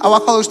pregunta: ¿ha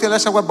bajado usted a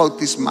las aguas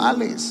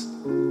bautismales?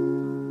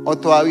 ¿O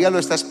todavía lo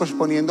estás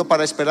posponiendo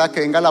para esperar a que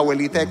venga la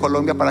abuelita de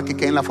Colombia para que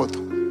quede en la foto?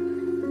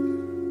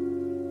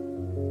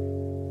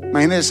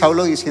 Imagínense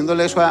Saulo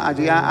diciéndole eso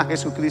allí a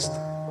Jesucristo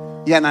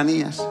y a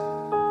Ananías.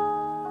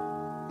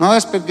 No,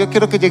 yo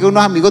quiero que lleguen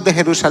unos amigos de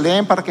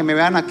Jerusalén para que me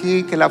vean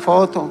aquí, que la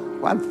foto.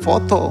 ¿Cuál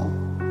foto?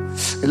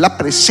 Es la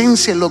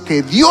presencia, lo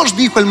que Dios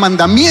dijo, el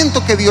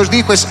mandamiento que Dios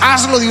dijo es: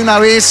 hazlo de una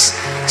vez.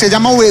 Se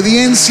llama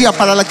obediencia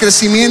para el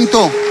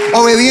crecimiento,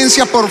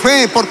 obediencia por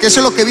fe, porque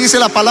eso es lo que dice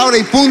la palabra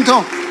y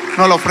punto.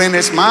 No lo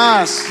frenes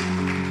más,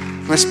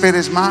 no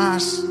esperes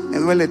más. Me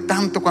duele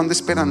tanto cuando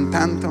esperan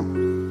tanto.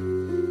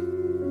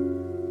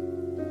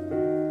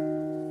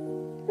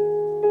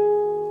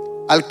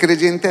 Al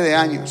creyente de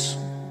años,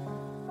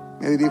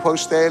 me dirijo a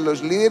ustedes,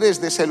 los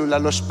líderes de célula,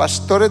 los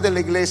pastores de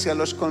la iglesia,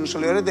 los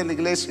consoladores de la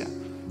iglesia,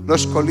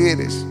 los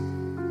colíderes.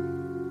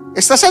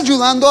 ¿Estás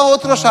ayudando a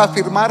otros a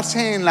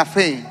afirmarse en la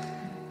fe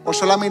o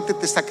solamente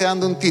te está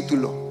quedando un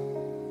título?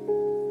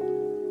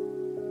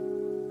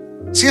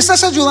 Si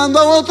estás ayudando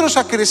a otros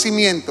a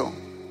crecimiento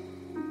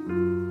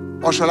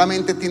o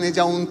solamente tienes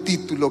ya un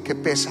título que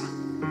pesa.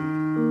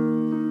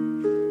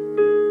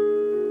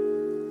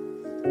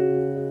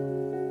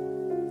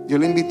 Yo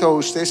le invito a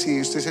usted,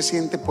 si usted se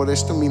siente por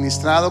esto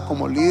ministrado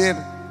como líder,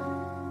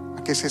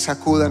 a que se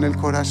sacuda en el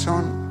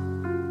corazón,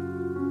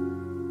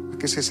 a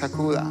que se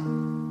sacuda.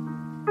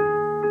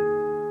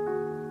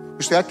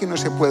 Usted aquí no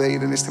se puede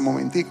ir en este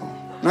momentico.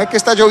 No es que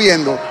está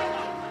lloviendo.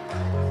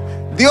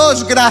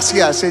 Dios,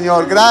 gracias,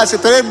 Señor,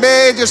 gracias. Tú eres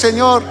bello,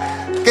 Señor.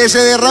 Que se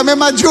derrame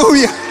más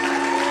lluvia.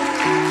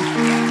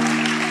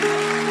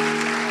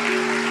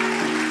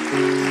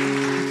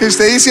 Y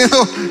usted diciendo: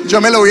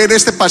 yo me lo voy a ir a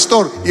este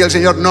pastor. Y el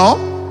Señor: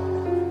 no.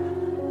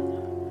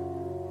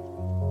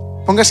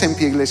 Póngase en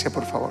pie, iglesia,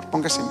 por favor,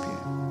 póngase en pie.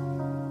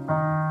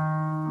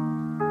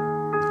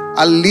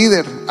 Al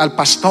líder, al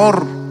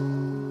pastor,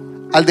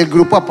 al del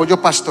grupo de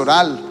apoyo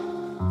pastoral,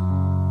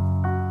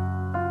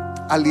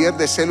 al líder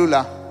de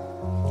célula,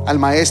 al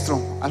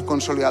maestro, al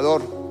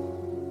consolidador.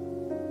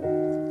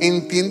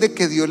 Entiende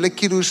que Dios le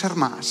quiere usar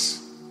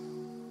más.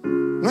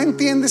 ¿No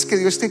entiendes que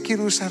Dios te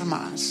quiere usar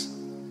más?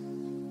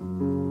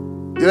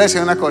 Yo le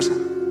decía una cosa.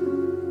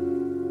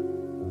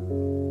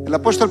 El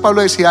apóstol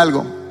Pablo decía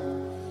algo.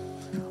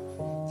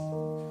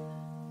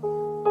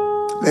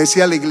 Le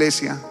decía a la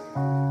iglesia: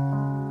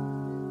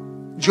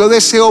 yo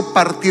deseo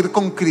partir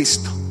con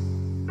Cristo.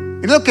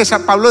 Y lo que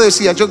Pablo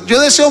decía: yo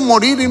deseo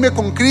morir e irme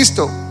con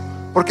Cristo,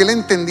 porque él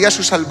entendía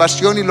su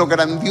salvación y lo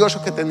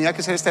grandioso que tenía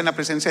que ser estar en la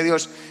presencia de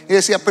Dios. Y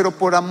decía: pero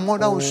por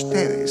amor a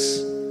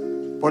ustedes,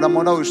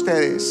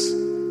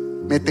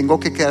 me tengo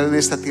que quedar en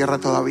esta tierra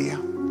todavía.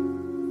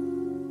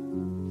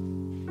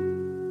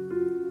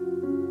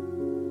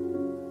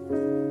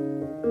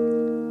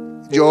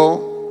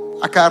 Yo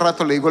a cada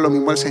rato le digo lo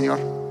mismo al Señor: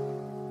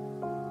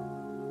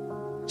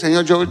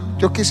 Señor,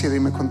 yo quisiera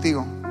irme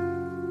contigo,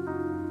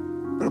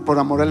 pero por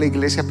amor a la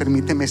iglesia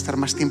permíteme estar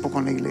más tiempo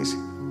con la iglesia.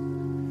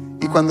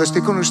 Y cuando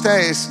estoy con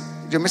ustedes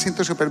yo me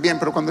siento súper bien,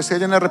 pero cuando estoy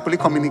allá en la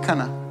República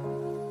Dominicana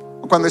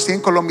o cuando estoy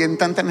en Colombia en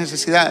tanta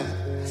necesidad,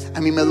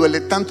 a mí me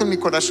duele tanto en mi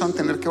corazón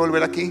tener que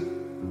volver aquí,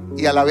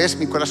 y a la vez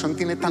mi corazón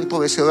tiene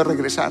tanto deseo de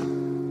regresar,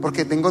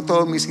 porque tengo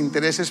todos mis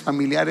intereses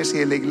familiares y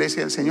de la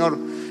iglesia del Señor,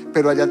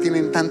 pero allá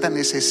tienen tanta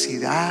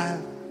necesidad.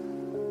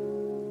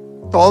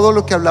 Todo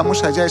lo que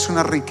hablamos allá es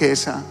una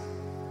riqueza,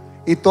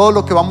 y todo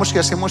lo que vamos y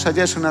hacemos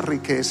allá es una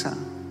riqueza.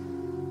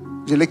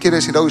 Yo le quiero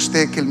decir a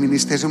usted que el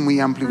ministerio es muy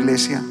amplio,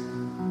 iglesia.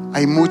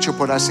 Hay mucho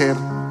por hacer.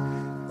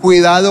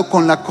 Cuidado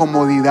con la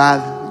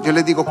comodidad. Yo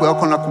les digo: cuidado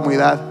con la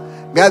comodidad.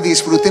 Vea,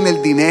 disfruten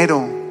el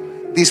dinero,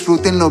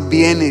 disfruten los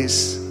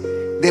bienes,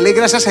 dele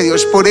gracias a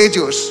Dios por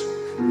ellos,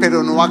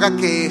 pero no haga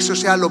que eso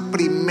sea lo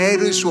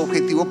primero y su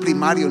objetivo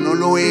primario. No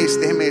lo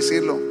es, déjeme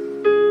decirlo.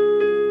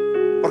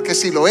 Porque que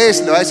sí lo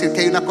es, le va a decir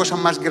que hay una cosa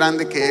más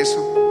grande que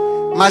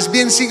eso. Más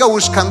bien siga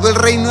buscando el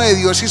reino de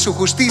Dios y su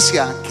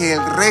justicia, que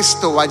el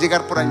resto va a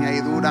llegar por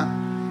añadidura.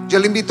 Yo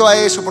le invito a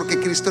eso porque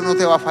Cristo no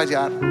te va a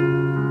fallar.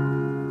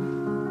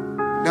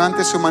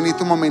 Levante su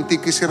manito un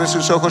momentico y cierre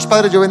sus ojos.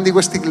 Padre, yo bendigo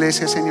esta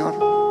iglesia, Señor.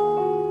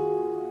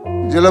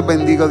 Yo los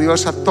bendigo,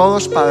 Dios, a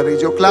todos, Padre.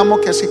 Yo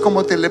clamo que así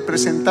como te le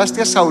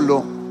presentaste a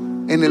Saulo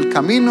en el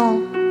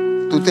camino,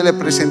 tú te le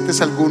presentes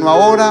a alguno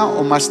ahora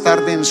o más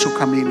tarde en su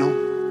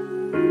camino.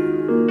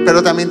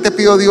 Pero también te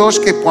pido, Dios,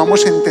 que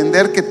podamos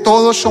entender que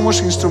todos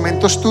somos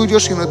instrumentos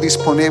tuyos y nos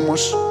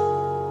disponemos,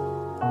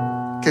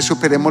 que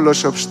superemos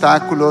los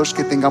obstáculos,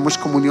 que tengamos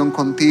comunión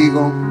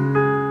contigo.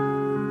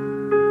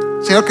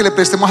 Señor, que le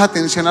prestemos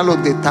atención a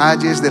los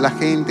detalles de la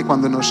gente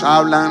cuando nos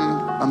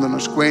hablan, cuando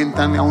nos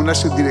cuentan, aún las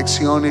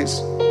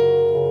subdirecciones.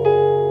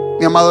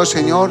 Mi amado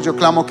Señor, yo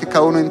clamo que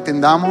cada uno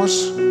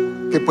entendamos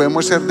que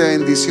podemos ser de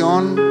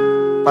bendición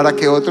para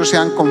que otros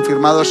sean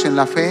confirmados en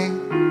la fe,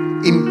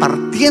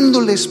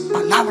 impartiéndoles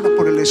palabra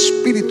por el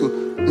Espíritu,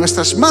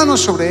 nuestras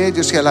manos sobre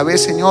ellos y a la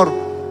vez, Señor,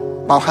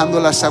 bajando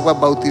las aguas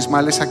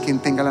bautismales a quien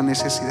tenga la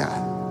necesidad.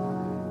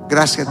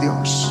 Gracias,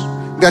 Dios.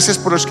 Gracias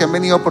por los que han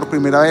venido por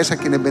primera vez, a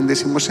quienes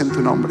bendecimos en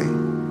tu nombre.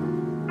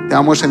 Te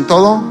damos en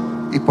todo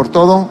y por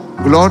todo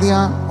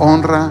gloria,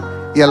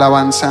 honra y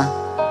alabanza.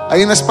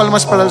 Hay unas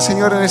palmas para el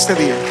Señor en este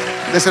día.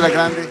 Désela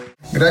grande.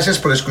 Gracias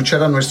por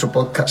escuchar a nuestro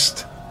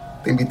podcast.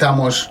 Te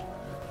invitamos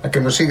a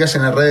que nos sigas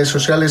en las redes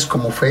sociales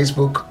como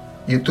Facebook,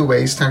 YouTube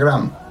e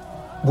Instagram.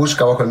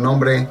 Busca bajo el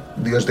nombre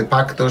Dios de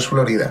Pactos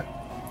Florida.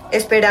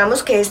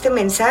 Esperamos que este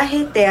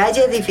mensaje te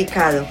haya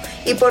edificado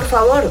y por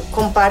favor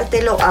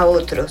compártelo a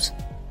otros.